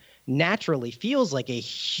direction, naturally feels like a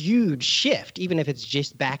huge shift, even if it's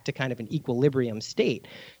just back to kind of an equilibrium state.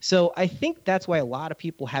 So I think that's why a lot of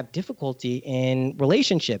people have difficulty in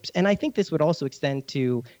relationships. And I think this would also extend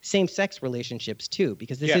to same-sex relationships too,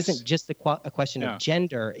 because this isn't just a question of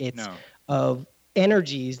gender, it's of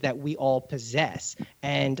energies that we all possess.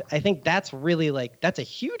 And I think that's really that's a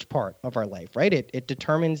huge part of our life, right? It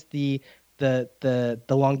determines the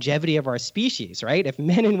longevity of our species, right? If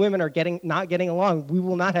men and women are not getting along, we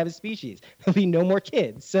will not have a species. There'll be no more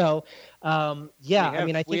kids. So, I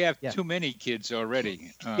think we have too many kids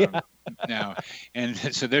already now, and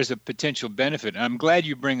so there's a potential benefit. I'm glad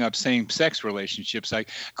you bring up same-sex relationships. I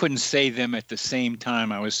couldn't say them at the same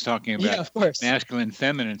time I was talking about masculine and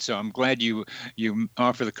feminine. So I'm glad you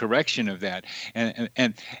offer the correction of that. And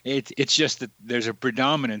it's just that there's a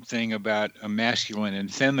predominant thing about a masculine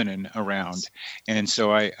and feminine around, and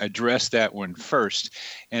so I addressed that one first.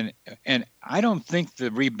 And I don't think the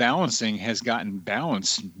rebalancing has gotten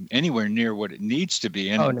balanced anywhere near what it needs to be.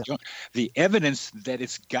 And the evidence that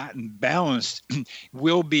it's gotten balanced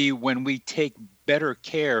will be when we take better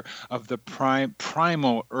care of the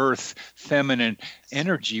primal earth feminine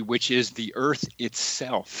energy, which is the earth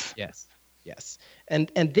itself. Yes. And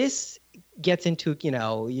this gets into,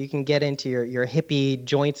 you can get into your hippie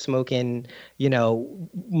joint smoking,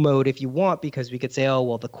 mode if you want, because we could say, oh,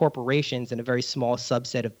 well, the corporations and a very small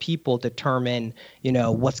subset of people determine,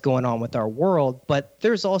 what's going on with our world. But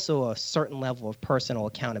there's also a certain level of personal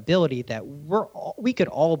accountability that we could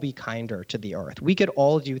all be kinder to the earth. We could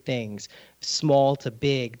all do things small to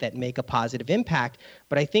big that make a positive impact.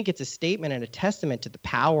 But I think it's a statement and a testament to the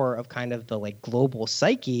power of kind of the global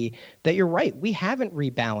psyche that you're right. We haven't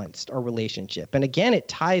rebalanced our relationship. And again, it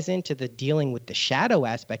ties into the dealing with the shadow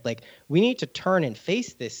aspect. We need to turn and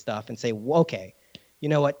face this stuff and say, well, okay, you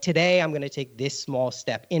know what, today I'm going to take this small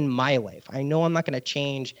step in my life. I know I'm not going to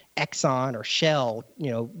change Exxon or Shell,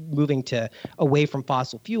 moving away from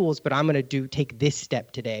fossil fuels, but I'm going to take this step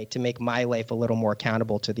today to make my life a little more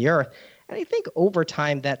accountable to the earth. And I think over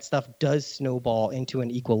time that stuff does snowball into an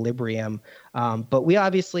equilibrium. But we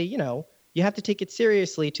obviously, you have to take it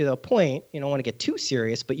seriously to the point. You don't want to get too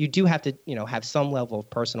serious, but you do have to, have some level of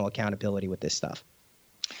personal accountability with this stuff.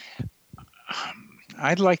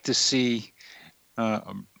 I'd like to see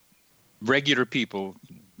regular people,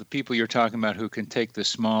 the people you're talking about who can take the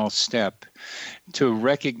small step to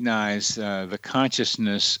recognize the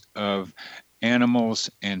consciousness of animals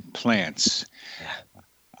and plants.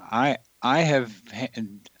 Yeah. I've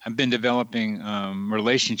been developing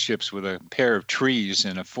relationships with a pair of trees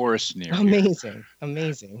in a forest near here.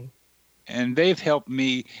 Amazing. And they've helped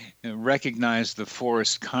me recognize the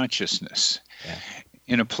forest consciousness. Yeah.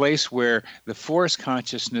 In a place where the forest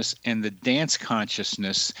consciousness and the dance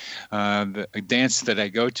consciousness, the dance that I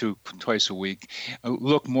go to twice a week,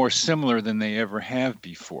 look more similar than they ever have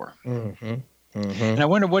before. Mm-hmm. Mm-hmm. And I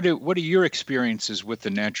wonder, what are your experiences with the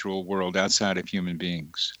natural world outside of human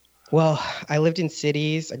beings? Well, I lived in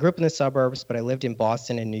cities. I grew up in the suburbs, but I lived in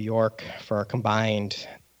Boston and New York for a combined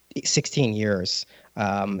 16 years.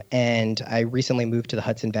 And I recently moved to the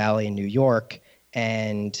Hudson Valley in New York.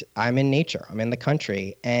 And I'm in nature. I'm in the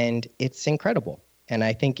country, and it's incredible. And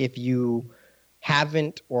I think if you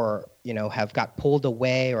haven't or, have got pulled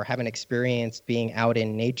away or haven't experienced being out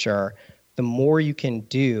in nature, the more you can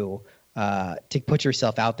do to put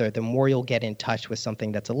yourself out there, the more you'll get in touch with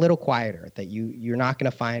something that's a little quieter that you're not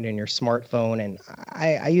going to find in your smartphone. And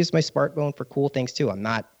I use my smartphone for cool things too. I'm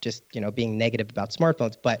not just, being negative about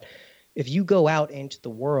smartphones, but if you go out into the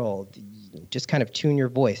world, just kind of tune your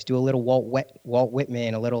voice, do a little Walt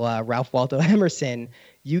Whitman, a little Ralph Waldo Emerson,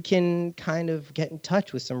 you can kind of get in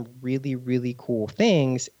touch with some really, really cool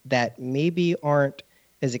things that maybe aren't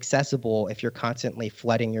as accessible if you're constantly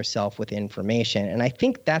flooding yourself with information. And I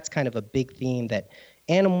think that's kind of a big theme that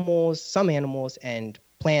some animals and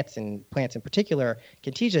plants in particular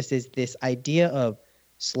can teach us, is this idea of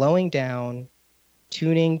slowing down,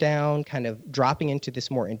 tuning down, kind of dropping into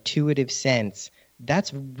this more intuitive sense.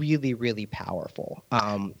 That's really, really powerful.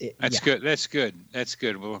 Good. That's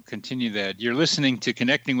good. We'll continue that. You're listening to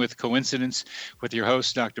Connecting with Coincidence with your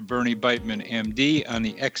host, Dr. Bernie Beitman, MD, on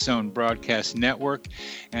the X-Zone Broadcast Network.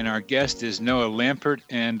 And our guest is Noah Lampert,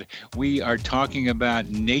 and we are talking about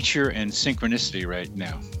nature and synchronicity right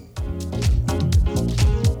now.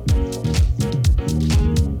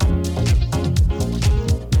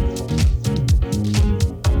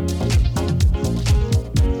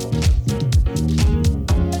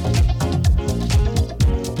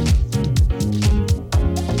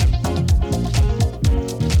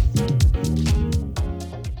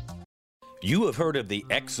 You have heard of the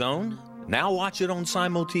X-Zone? Now watch it on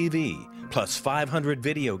Simul TV, plus 500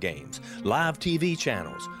 video games, live TV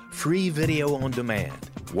channels, free video on demand,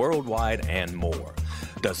 worldwide, and more.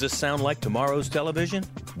 Does this sound like tomorrow's television?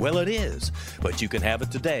 Well, it is, but you can have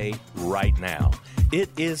it today, right now. It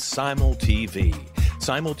is Simul TV.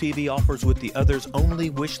 Simul TV offers what the others only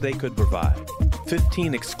wish they could provide.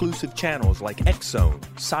 15 exclusive channels like X-Zone,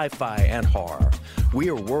 sci-fi, and horror. We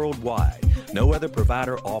are worldwide. No other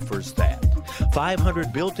provider offers that.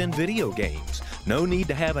 500 built-in video games. No need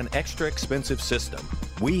to have an extra expensive system.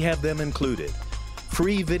 We have them included.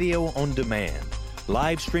 Free video on demand.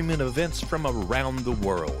 Live streaming events from around the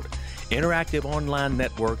world. Interactive online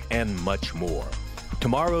network, and much more.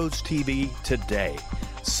 Tomorrow's TV today.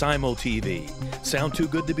 Simul TV. Sound too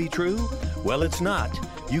good to be true? Well, it's not.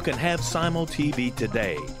 You can have Simul TV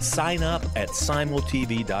today. Sign up at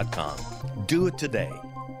simultv.com. Do it today.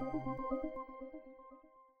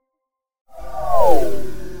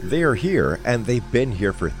 They are here, and they've been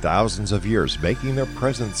here for thousands of years, making their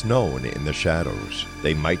presence known in the shadows.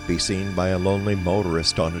 They might be seen by a lonely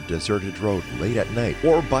motorist on a deserted road late at night,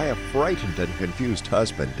 or by a frightened and confused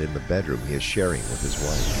husband in the bedroom he is sharing with his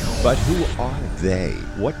wife. But who are they?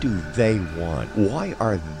 What do they want? Why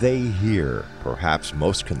are they here? Perhaps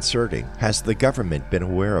most concerning, has the government been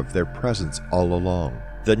aware of their presence all along?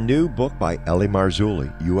 The new book by Ellie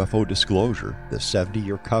Marzulli, UFO Disclosure, the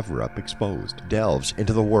 70-year cover-up exposed, delves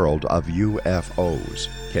into the world of UFOs.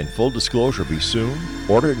 Can full disclosure be soon?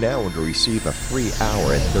 Order now and receive a free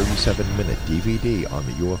hour and 37-minute DVD on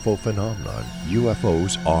the UFO phenomenon.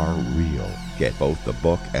 UFOs are real. Get both the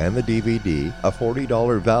book and the DVD, a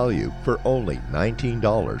 $40 value, for only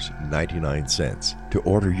 $19.99. To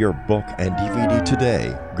order your book and DVD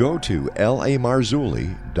today, go to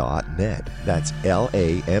lamarzulli.net. That's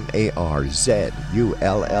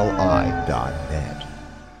LAMARZULLI.net.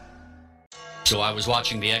 So I was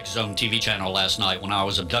watching the X-Zone TV channel last night when I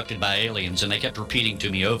was abducted by aliens, and they kept repeating to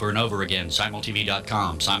me over and over again,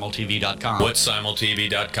 simultv.com, simultv.com. What's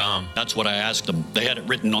simultv.com? That's what I asked them. They had it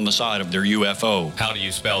written on the side of their UFO. How do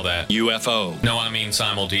you spell that? UFO. No, I mean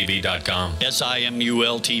simultv.com.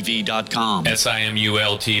 simultv.com.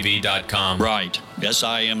 simultv.com. Right.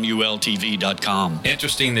 simultv.com.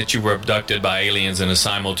 Interesting that you were abducted by aliens in a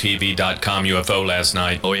simultv.com UFO last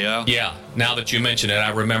night. Oh, yeah? Yeah. Now that you mention it,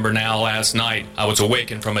 I remember now last night I was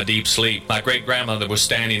awakened from a deep sleep. My great-grandmother was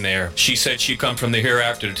standing there. She said she'd come from the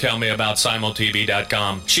hereafter to tell me about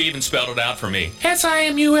simultv.com. She even spelled it out for me.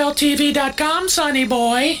 simultv.com, sonny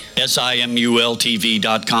boy.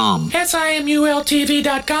 simultv.com.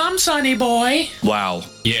 simultv.com, sonny boy. Wow.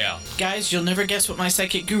 Yeah. Guys, you'll never guess what my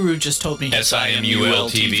psychic guru just told me.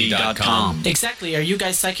 simultv.com. Exactly. Are you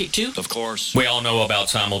guys psychic too? Of course. We all know about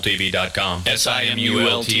simultv.com.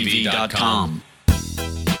 simultv.com.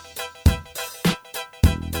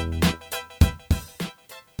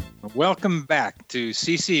 Welcome back to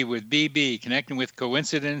CC with BB, Connecting with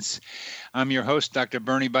Coincidence. I'm your host, Dr.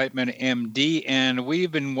 Bernie Beitman, MD, and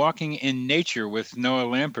we've been walking in nature with Noah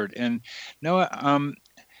Lampert. And Noah,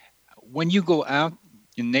 when you go out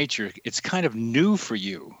in nature, it's kind of new for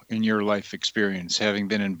you in your life experience, having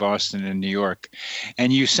been in Boston and New York.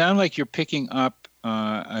 And you sound like you're picking up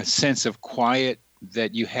a sense of quiet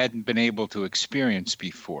that you hadn't been able to experience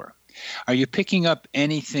before. Are you picking up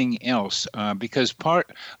anything else? Because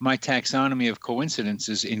part my taxonomy of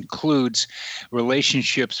coincidences includes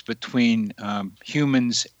relationships between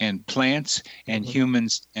humans and plants and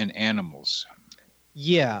humans and animals.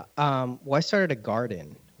 Yeah. Well, I started a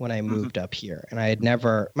garden when I moved up here. And I had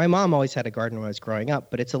never, my mom always had a garden when I was growing up,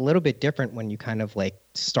 but it's a little bit different when you kind of like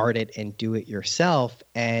start it and do it yourself.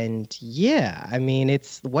 And yeah, I mean,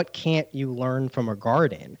 it's what can't you learn from a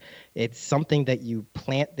garden? It's something that you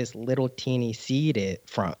plant this little teeny seed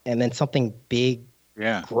from, and then something big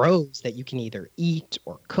grows that you can either eat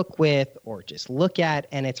or cook with or just look at.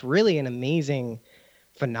 And it's really an amazing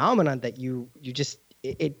phenomenon that you just,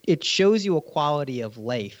 it shows you a quality of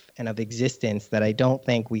life and of existence that I don't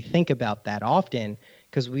think we think about that often,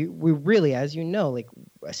 because we really, as you know, like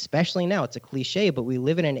especially now, it's a cliche, but we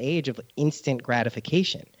live in an age of instant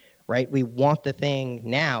gratification, right? We want the thing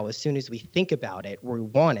now. As soon as we think about it, we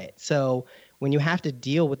want it. So when you have to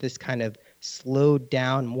deal with this kind of slowed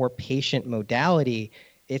down, more patient modality,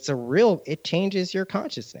 it changes your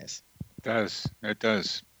consciousness. It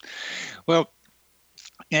does. Well,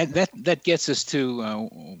 and that gets us to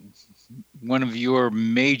one of your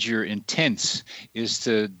major intents is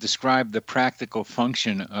to describe the practical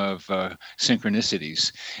function of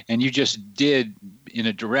synchronicities. And you just did, in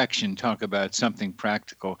a direction, talk about something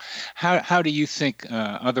practical. How do you think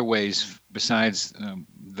other ways besides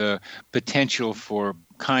the potential for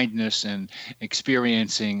kindness and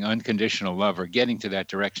experiencing unconditional love or getting to that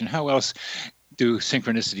direction, how else do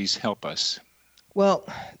synchronicities help us? Well,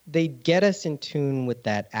 they get us in tune with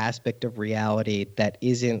that aspect of reality that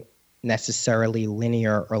isn't necessarily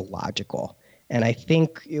linear or logical. And I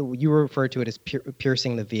think you refer to it as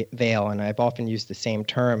piercing the veil, and I've often used the same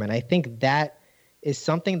term. And I think that is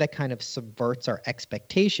something that kind of subverts our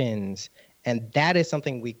expectations, and that is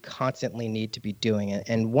something we constantly need to be doing.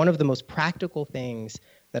 And one of the most practical things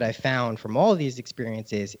that I found from all of these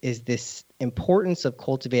experiences is this importance of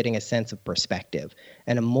cultivating a sense of perspective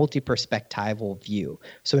and a multi-perspectival view.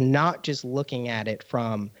 So not just looking at it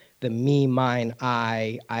from the me, mine,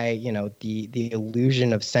 I, the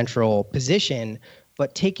illusion of central position,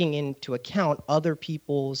 but taking into account other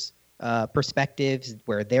people's perspectives,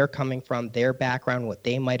 where they're coming from, their background, what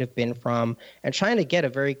they might have been from, and trying to get a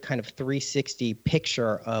very kind of 360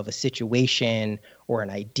 picture of a situation or an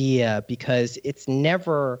idea, because it's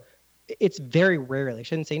very rarely, I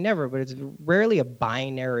shouldn't say never, but it's rarely a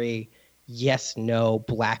binary yes, no,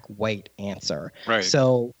 black, white answer. Right.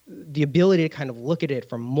 So the ability to kind of look at it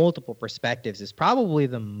from multiple perspectives is probably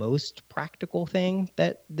the most practical thing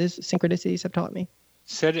that these synchronicities have taught me.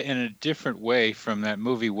 Said it in a different way from that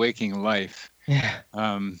movie Waking Life,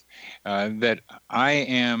 that I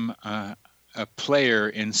am a player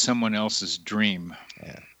in someone else's dream.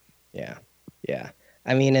 Yeah.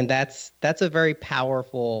 I mean, and that's a very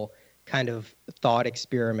powerful kind of thought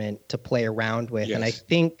experiment to play around with. Yes. And I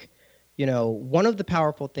think, one of the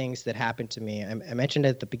powerful things that happened to me, I mentioned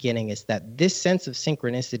at the beginning, is that this sense of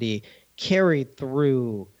synchronicity carried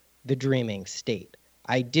through the dreaming state.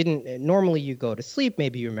 Normally you go to sleep,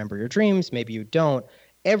 maybe you remember your dreams, maybe you don't.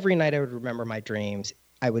 Every night I would remember my dreams.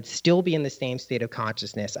 I would still be in the same state of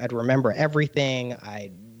consciousness. I'd remember everything.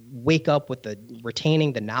 I'd wake up with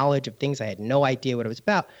retaining the knowledge of things I had no idea what it was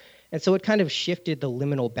about. And so it kind of shifted the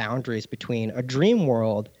liminal boundaries between a dream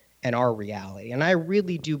world and our reality. And I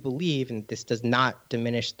really do believe, and this does not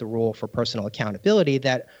diminish the role for personal accountability,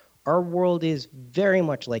 that our world is very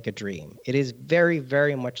much like a dream. It is very,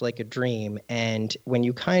 very much like a dream. And when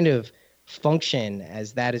you kind of function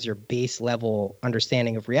as that is your base level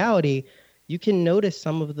understanding of reality, you can notice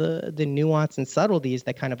some of the nuance and subtleties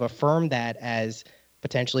that kind of affirm that as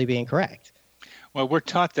potentially being correct. Well, we're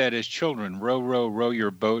taught that as children. Row, row, row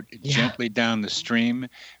your boat gently down the stream.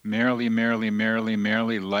 Merrily, merrily, merrily,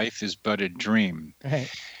 merrily, life is but a dream.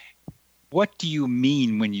 Right. What do you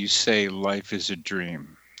mean when you say life is a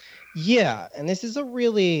dream? Yeah, and this is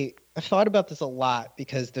I've thought about this a lot,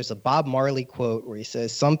 because there's a Bob Marley quote where he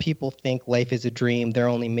says, some people think life is a dream, they're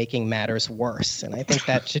only making matters worse. And I think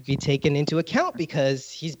that should be taken into account, because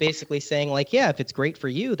he's basically saying, like, yeah, if it's great for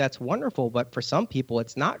you, that's wonderful, but for some people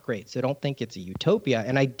it's not great. So don't think it's a utopia.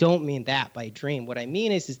 And I don't mean that by dream. What I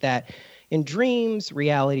mean is that in dreams,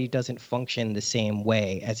 reality doesn't function the same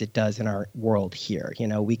way as it does in our world here.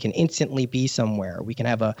 We can instantly be somewhere. We can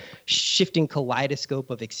have a shifting kaleidoscope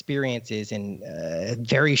of experiences in a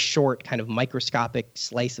very short kind of microscopic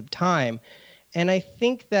slice of time. And I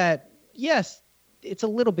think that, yes, it's a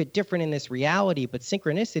little bit different in this reality, but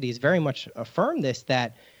synchronicities very much affirm this,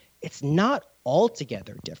 that it's not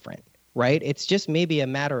altogether different, right? It's just maybe a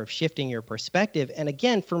matter of shifting your perspective. And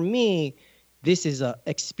again, for me, this is a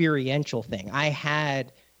experiential thing. I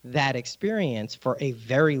had that experience for a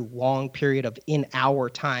very long period of in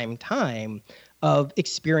our time of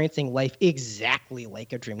experiencing life exactly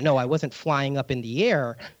like a dream. No, I wasn't flying up in the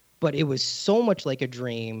air, but it was so much like a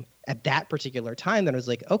dream at that particular time, then I was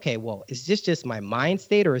like, okay, well, is this just my mind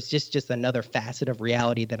state, or is this just another facet of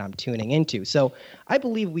reality that I'm tuning into? So I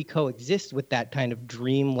believe we coexist with that kind of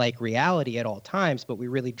dream-like reality at all times, but we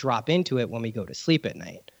really drop into it when we go to sleep at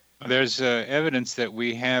night. There's evidence that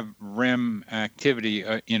we have REM activity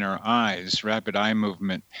in our eyes, rapid eye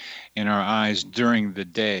movement in our eyes during the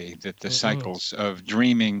day, that the cycles of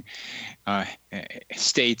dreaming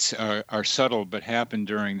states are subtle but happen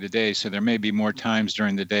during the day. So there may be more times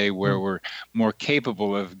during the day where we're more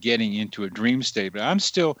capable of getting into a dream state. But I'm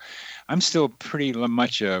still pretty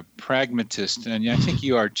much a pragmatist, and I think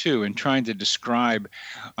you are too, in trying to describe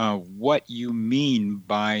what you mean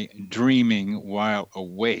by dreaming while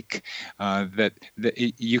awake. That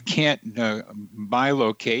you can't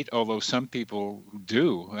bilocate, although some people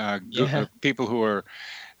do. People who are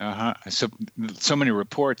so many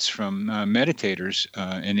reports from meditators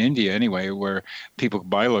in India anyway, where people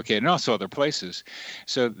bilocate, and also other places.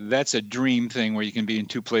 So that's a dream thing where you can be in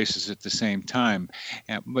two places at the same time.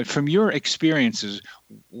 But from your experiences,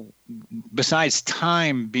 besides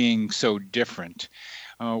time being so different,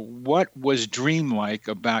 what was dream-like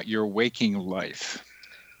about your waking life?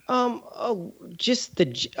 There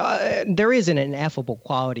is an ineffable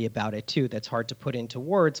quality about it too that's hard to put into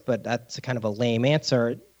words, but that's a kind of a lame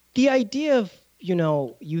answer. The idea of,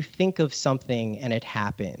 you think of something and it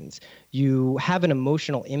happens. You have an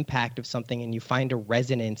emotional impact of something and you find a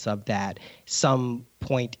resonance of that some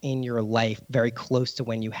point in your life very close to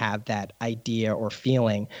when you have that idea or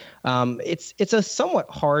feeling. It's a somewhat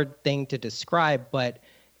hard thing to describe, but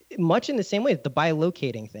much in the same way, the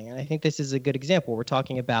bilocating thing. And I think this is a good example. We're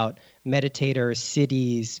talking about meditators,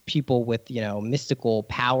 cities, people with, mystical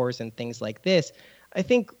powers and things like this. I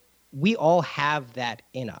think we all have that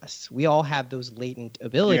in us. We all have those latent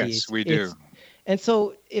abilities. Yes, we do. And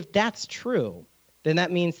so if that's true, then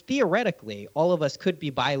that means theoretically all of us could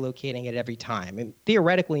be bilocating at every time. And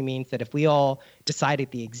theoretically means that if we all decide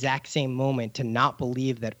at the exact same moment to not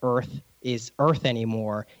believe that Earth is Earth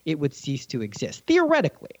anymore, it would cease to exist.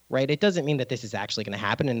 Theoretically, right? It doesn't mean that this is actually going to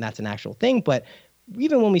happen and that's an actual thing, but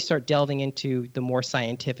even when we start delving into the more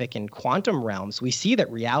scientific and quantum realms, we see that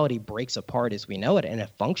reality breaks apart as we know it, and it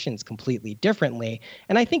functions completely differently.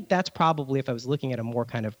 And I think that's probably, if I was looking at a more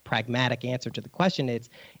kind of pragmatic answer to the question,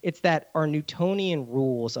 it's that our Newtonian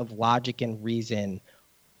rules of logic and reason,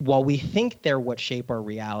 while we think they're what shape our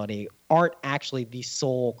reality, aren't actually the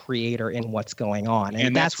sole creator in what's going on.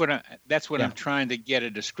 And that's what I'm trying to get a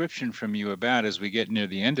description from you about as we get near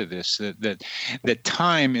the end of this. That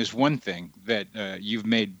time is one thing that you've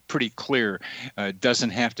made pretty clear doesn't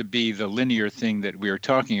have to be the linear thing that we are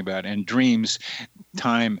talking about. And dreams,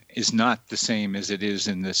 time is not the same as it is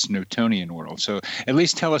in this Newtonian world. So at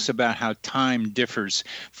least tell us about how time differs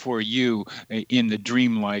for you in the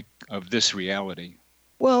dreamlike of this reality.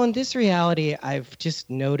 Well, in this reality, I've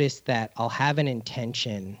just noticed that I'll have an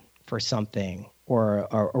intention for something or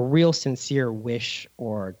a real sincere wish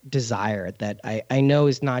or desire that I know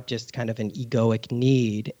is not just kind of an egoic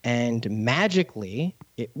need, and magically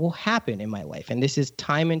it will happen in my life. And this is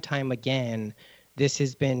time and time again. This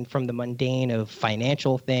has been from the mundane of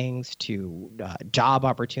financial things to job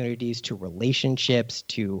opportunities to relationships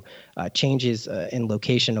to changes in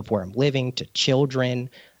location of where I'm living to children.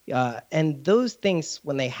 And those things,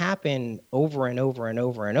 when they happen over and over and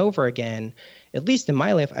over and over again, at least in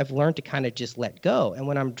my life, I've learned to kind of just let go. And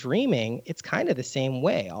when I'm dreaming, it's kind of the same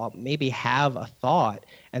way. I'll maybe have a thought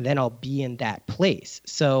and then I'll be in that place.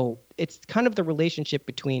 So it's kind of the relationship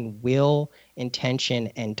between will, intention,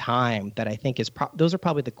 and time that I think is those are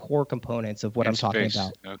probably the core components of what I'm talking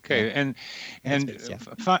about. Okay, yeah.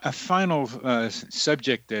 A final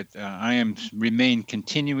subject that I remain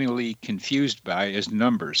continually confused by is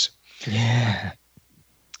numbers. Yeah.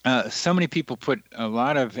 So many people put a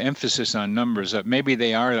lot of emphasis on numbers. Maybe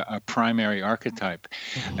they are a primary archetype,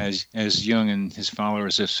 as Jung and his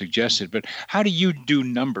followers have suggested. But how do you do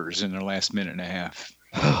numbers in the last minute and a half?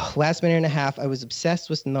 Last minute and a half, I was obsessed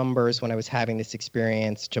with numbers when I was having this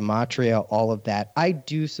experience, gematria, all of that. I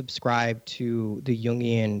do subscribe to the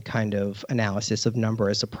Jungian kind of analysis of number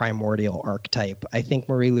as a primordial archetype. I think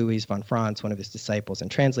Marie-Louise von Franz, one of his disciples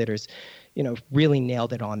and translators, really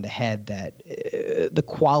nailed it on the head that the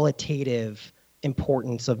qualitative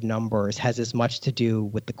importance of numbers has as much to do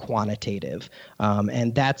with the quantitative.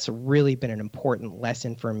 And that's really been an important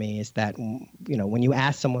lesson for me, is that, when you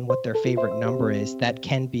ask someone what their favorite number is, that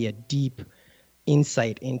can be a deep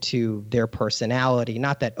insight into their personality.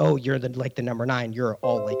 Not that, you're like the number 9, you're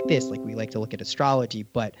all like this, like we like to look at astrology,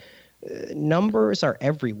 but numbers are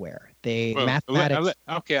everywhere. Mathematics.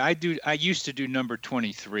 Okay, I used to do number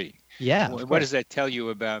 23. Yeah. What does that tell you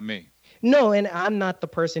about me? No, and I'm not the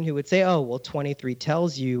person who would say, oh, well, 23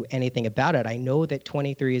 tells you anything about it. I know that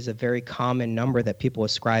 23 is a very common number that people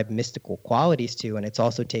ascribe mystical qualities to, and it's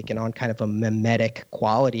also taken on kind of a mimetic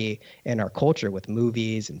quality in our culture with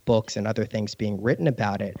movies and books and other things being written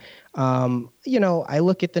about it. I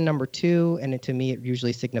look at the number 2, and to me, it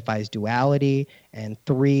usually signifies duality, and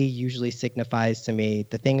 3 usually signifies to me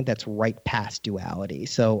the thing that's right past duality.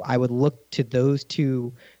 So I would look to those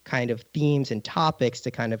 2 kind of themes and topics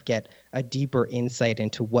to kind of get a deeper insight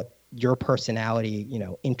into what your personality,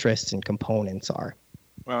 interests and components are.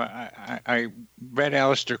 Well, I read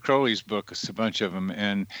Aleister Crowley's book, a bunch of them,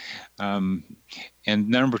 and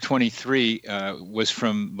number 23 was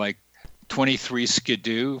from like 23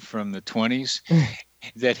 Skidoo from the 20s.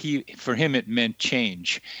 That for him it meant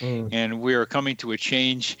change. And we are coming to a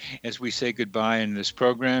change as we say goodbye in this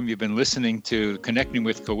program. You've been listening to Connecting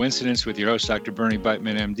with Coincidence with your host, Dr. Bernie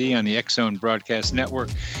Beitman, MD, on the X-Zone Broadcast Network.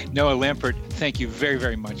 Noah Lampert, thank you very,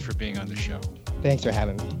 very much for being on the show. Thanks for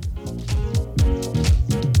having me.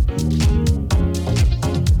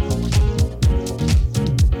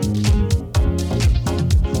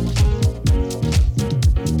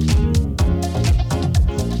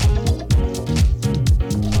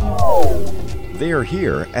 They are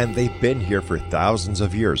here, and they've been here for thousands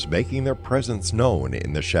of years, making their presence known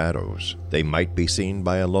in the shadows. They might be seen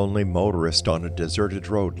by a lonely motorist on a deserted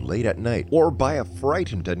road late at night, or by a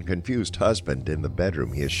frightened and confused husband in the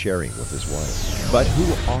bedroom he is sharing with his wife. But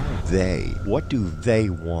who are they? What do they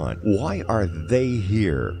want? Why are they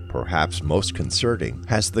here? Perhaps most concerning,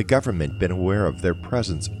 has the government been aware of their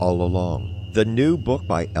presence all along? The new book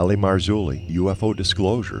by Ellie Marzulli, UFO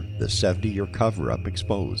Disclosure, the 70-year cover-up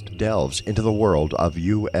exposed, delves into the world of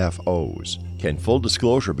UFOs. Can full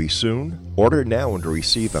disclosure be soon? Order now and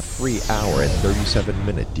receive a free hour and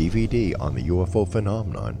 37-minute DVD on the UFO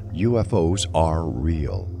phenomenon. UFOs are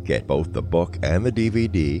real. Get both the book and the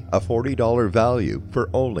DVD, a $40 value,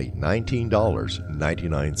 for only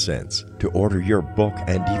 $19.99. To order your book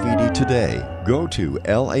and DVD today, go to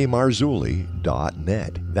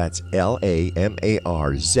lamarzulli.net. That's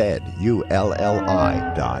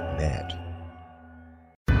LAMARZULLI.net.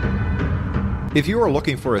 If you are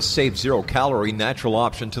looking for a safe, zero-calorie natural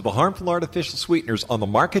option to the harmful artificial sweeteners on the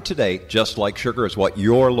market today, Just Like Sugar is what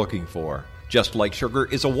you're looking for. Just Like Sugar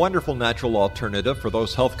is a wonderful natural alternative for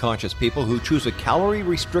those health-conscious people who choose a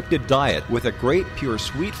calorie-restricted diet with a great, pure,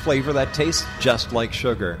 sweet flavor that tastes just like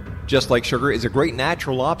sugar. Just Like Sugar is a great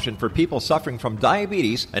natural option for people suffering from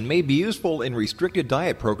diabetes and may be useful in restricted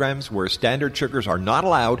diet programs where standard sugars are not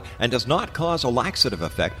allowed and does not cause a laxative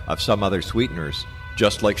effect of some other sweeteners.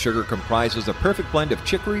 Just Like Sugar comprises a perfect blend of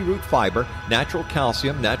chicory root fiber, natural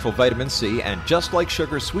calcium, natural vitamin C, and Just Like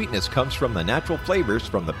Sugar's sweetness comes from the natural flavors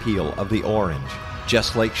from the peel of the orange.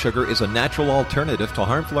 Just Like Sugar is a natural alternative to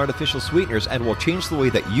harmful artificial sweeteners and will change the way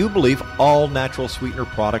that you believe all natural sweetener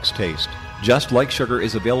products taste. Just Like Sugar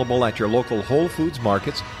is available at your local Whole Foods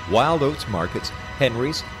markets, Wild Oats markets,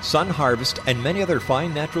 Henry's, Sun Harvest, and many other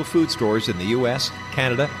fine natural food stores in the U.S.,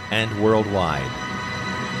 Canada, and worldwide.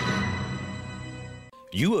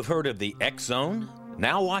 You have heard of the X-Zone?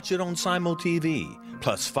 Now watch it on Simul TV,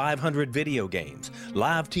 plus 500 video games,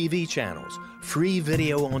 live TV channels, free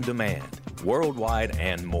video on demand, worldwide,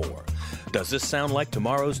 and more. Does this sound like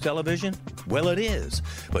tomorrow's television? Well, it is,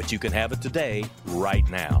 but you can have it today, right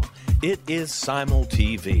now. It is Simul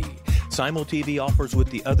TV. Simul TV offers what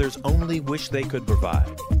the others only wish they could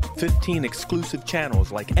provide. 15 exclusive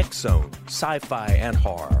channels like X-Zone, Sci-Fi, and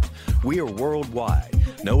Horror. We are worldwide.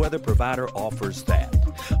 No other provider offers that.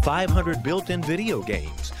 500 built-in video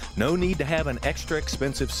games. No need to have an extra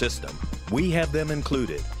expensive system. We have them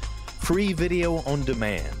included. Free video on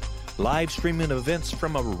demand. Live streaming events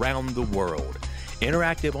from around the world.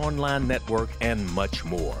 Interactive online network, and much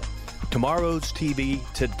more. Tomorrow's TV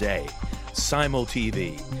today. Simul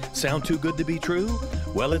TV. Sound too good to be true?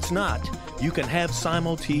 Well, it's not. You can have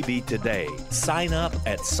Simul TV today. Sign up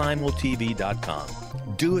at simultv.com.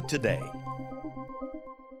 Do it today.